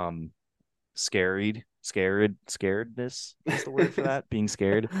of scaredness. What's the word for that? Being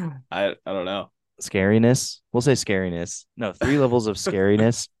scared. I don't know. Scariness. We'll say scariness. No, three levels of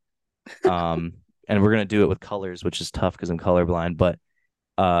scariness. Um, and we're gonna do it with colors, which is tough because I'm colorblind. But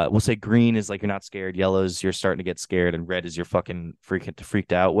we'll say green is like you're not scared, yellow is you're starting to get scared, and red is you're fucking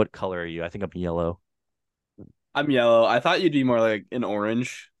freaked out. What color are you? I think I'm yellow. I'm yellow. I thought you'd be more like an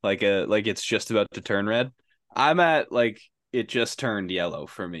orange, like it's just about to turn red. I'm at like it just turned yellow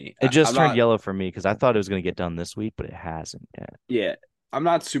for me. It just I'm turned not. yellow for me because I thought it was gonna get done this week, but it hasn't yet. Yeah, I'm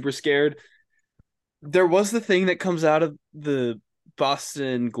not super scared. There was the thing that comes out of the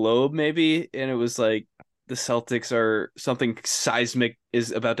Boston Globe, maybe, and it was like the Celtics are something seismic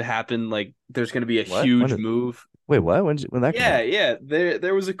is about to happen. Like there's going to be a What? huge move. Wait, what? When that come Yeah, out? yeah.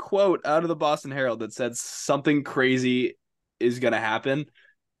 There was a quote out of the Boston Herald that said something crazy is going to happen.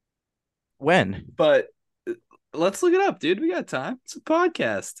 When? But let's look it up, dude. We got time. It's a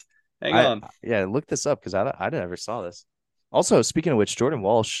podcast. Hang I on. yeah, look this up because I never saw this. Also, speaking of which, Jordan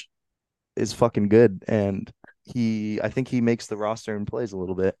Walsh is fucking good, and I think he makes the roster and plays a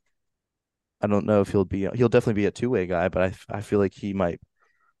little bit. I don't know if he'll definitely be a two-way guy, but I feel like he might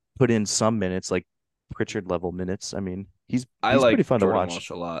put in some minutes, like Pritchard level minutes. I mean, I he's pretty like fun to Jordan watch. Walsh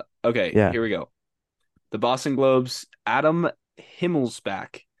a lot. Okay, Yeah. here we go. The Boston Globe's Adam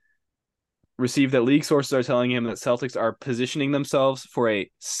Himmelsbach received that league sources are telling him that Celtics are positioning themselves for a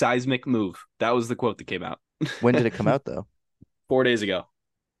seismic move. That was the quote that came out. When did it come out though? 4 days ago.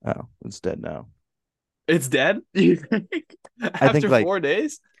 Oh, it's dead now. It's dead? I think After like 4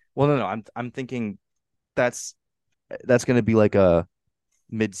 days? well, no, I'm thinking that's going to be like a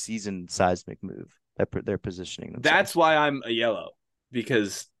mid-season seismic move that they're positioning That's themselves. why I'm a yellow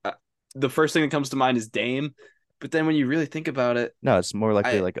because the first thing that comes to mind is Dame. But then when you really think about it, No, it's more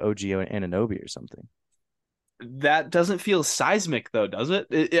likely I like OG Ananobi or something. that doesn't feel seismic though, does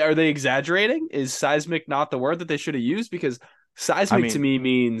it? Are they exaggerating? Is seismic not the word that they should have used? Because I seismic to mean,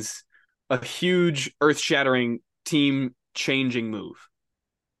 me means a huge earth-shattering team-changing move.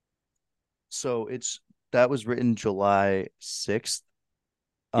 so it's that was written July 6th,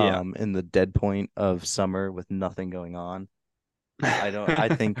 Yeah. in the dead point of summer with nothing going on. I don't I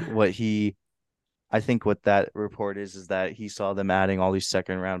think what that report is that he saw them adding all these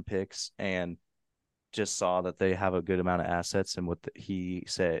second round picks and just saw that they have a good amount of assets, and what he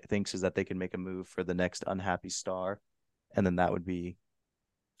thinks is that they can make a move for the next unhappy star, and then that would be.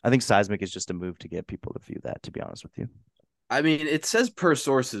 I think seismic is just a move to get people to view that. To be honest with you, I mean, it says per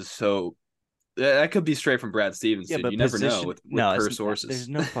sources, so That could be straight from Brad Stevens, Yeah, dude. but You never know position, with no, per there's sources.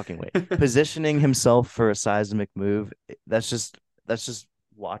 no fucking way. Positioning himself for a seismic move, that's just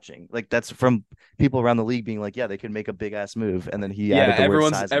watching. Like that's from people around the league being like, yeah, they could make a big ass move, and then he Yeah, added the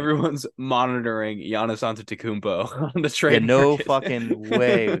word seismic. everyone's monitoring Giannis Antetokounmpo on the Yeah, trade no market. fucking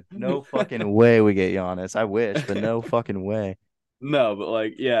way. No fucking way we get Giannis. I wish, but no fucking way. No, but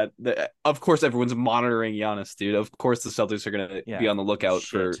like, yeah, of course everyone's monitoring Giannis, dude. Of course the Celtics are gonna be Yeah. on the No lookout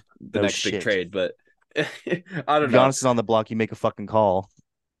for shit. the No next big shit. trade, but I If don't know. Giannis is on the block, you make a fucking call.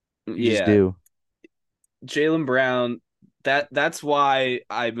 You just Yeah, do. Jaylen Brown. That's why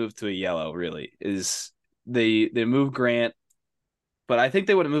I moved to a yellow. Really, is they moved Grant, but I think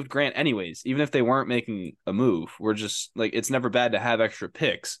they would have moved Grant anyways, even if they weren't making a move. We're just like it's never bad to have extra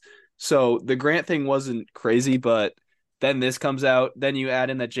picks. So the Grant thing wasn't crazy, but then this comes out. Then you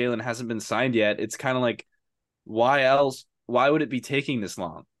add in that Jalen hasn't been signed yet. It's kind of like why else? Why would it be taking this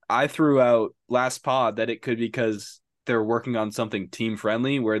long? I threw out last pod that it could because they're working on something team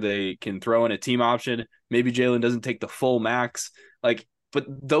friendly where they can throw in a team option. Maybe Jalen doesn't take the full max. Like, but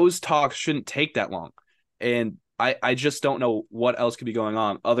those talks shouldn't take that long. And I just don't know what else could be going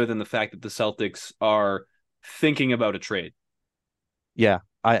on other than the fact that the Celtics are thinking about a trade. Yeah.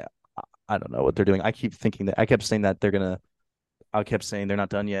 I don't know what they're doing. I keep thinking that I kept saying that I kept saying they're not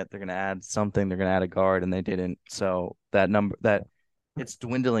done yet. They're gonna add something. They're gonna add a guard, and they didn't. So that it's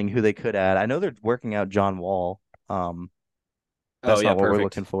dwindling who they could add. I know they're working out John Wall. Um, Oh that's yeah, not what we're perfect.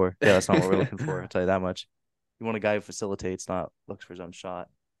 looking for. Yeah, that's not what we're looking for. I'll tell you that much. You want a guy who facilitates, not looks for his own shot.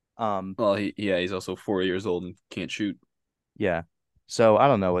 Um, Well, he's also 4 years old and can't shoot. yeah. So I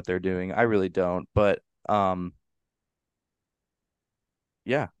don't know what they're doing. I really don't. But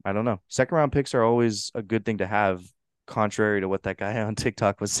yeah, I don't know. Second round picks are always a good thing to have, contrary to what that guy on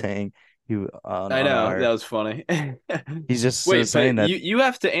TikTok was saying. He I on know that our was funny. he's just Wait, saying but that you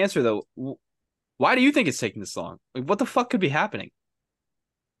have to answer though. Why do you think it's taking this long? Like, what the fuck could be happening?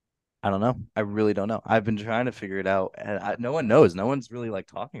 I don't know. I really don't know. I've been trying to figure it out, and no one knows. No one's really like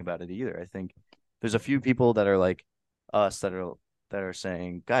talking about it either. I think there's a few people that are like us that are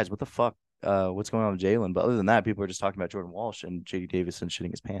saying, guys, what the fuck? What's going on with Jalen? But other than that, people are just talking about Jordan Walsh and JD Davison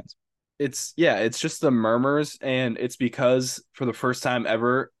shitting his pants. It's just the murmurs, and it's because for the first time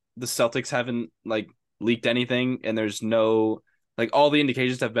ever, the Celtics haven't like leaked anything, and there's no like all the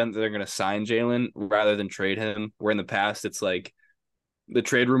indications have been that they're gonna sign Jalen rather than trade him. Where in the past it's like the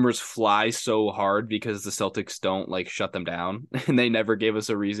trade rumors fly so hard because the Celtics don't like shut them down, and they never gave us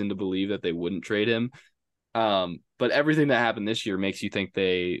a reason to believe that they wouldn't trade him. But everything that happened this year makes you think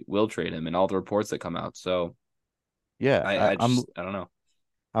they will trade him, and all the reports that come out. So Yeah, I don't know.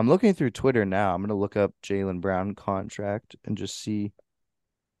 I'm looking through Twitter now. I'm gonna look up Jalen Brown contract and just see.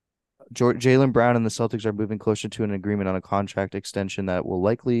 Jalen Brown and the Celtics are moving closer to an agreement on a contract extension that will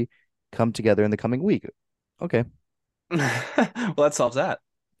likely come together in the coming week. Okay. Well, that solves that.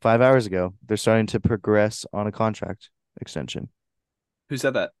 5 hours ago, they're starting to progress on a contract extension. Who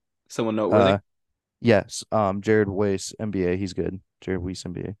said that? Someone Uh, noteworthy? yes. Jared Weiss, NBA. He's good. Jared Weiss,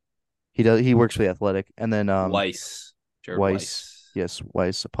 NBA. He works for the Athletic, and then Weiss. Jared Weiss. Weiss. Yes,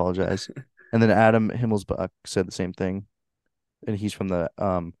 Weiss. Apologize. And then Adam Himmelsbach said the same thing, and he's from the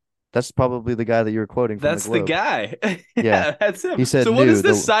That's probably the guy that you were quoting from the That's the Globe. guy. Yeah, Yeah, that's him. he said So what new. is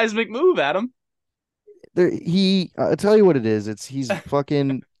this The seismic move, Adam? I'll tell you what it is. He's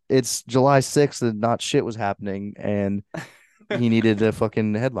fucking. It's July 6th and not shit was happening, and he needed a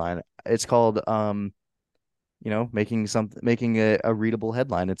fucking headline. It's called making a readable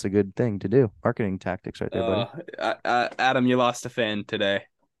headline. It's a good thing to do. Marketing tactics right there, buddy. Adam, you lost a fan today.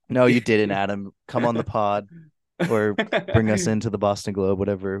 No, you didn't, Adam. Come on the pod or bring us into the Boston Globe,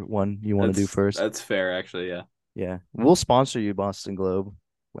 whatever one you want to do first. That's fair, actually. Yeah, Yeah. We'll sponsor you, Boston Globe.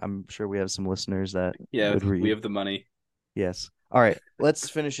 I'm sure we have some listeners that yeah. would We read. have the money. Yes. All right. Let's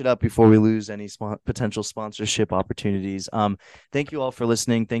finish it up before we lose any potential sponsorship opportunities. Thank you all for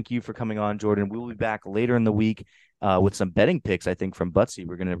listening. Thank you for coming on, Jordan. We will be back later in the week with some betting picks, I think, from Butsy.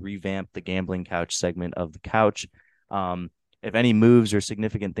 We're going to revamp the gambling couch segment of the couch. If any moves or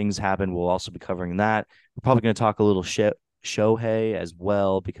significant things happen, we'll also be covering that. We're probably going to talk a little Shohei as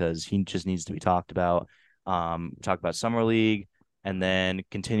well because he just needs to be talked about. Talk about Summer League and then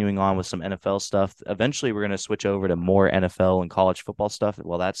continuing on with some NFL stuff. Eventually, we're going to switch over to more NFL and college football stuff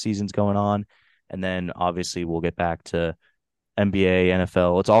while that season's going on. And then obviously, we'll get back to NBA,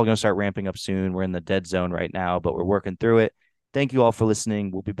 NFL. It's all going to start ramping up soon. We're in the dead zone right now, but we're working through it. Thank you all for listening.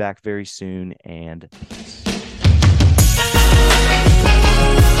 We'll be back very soon and peace.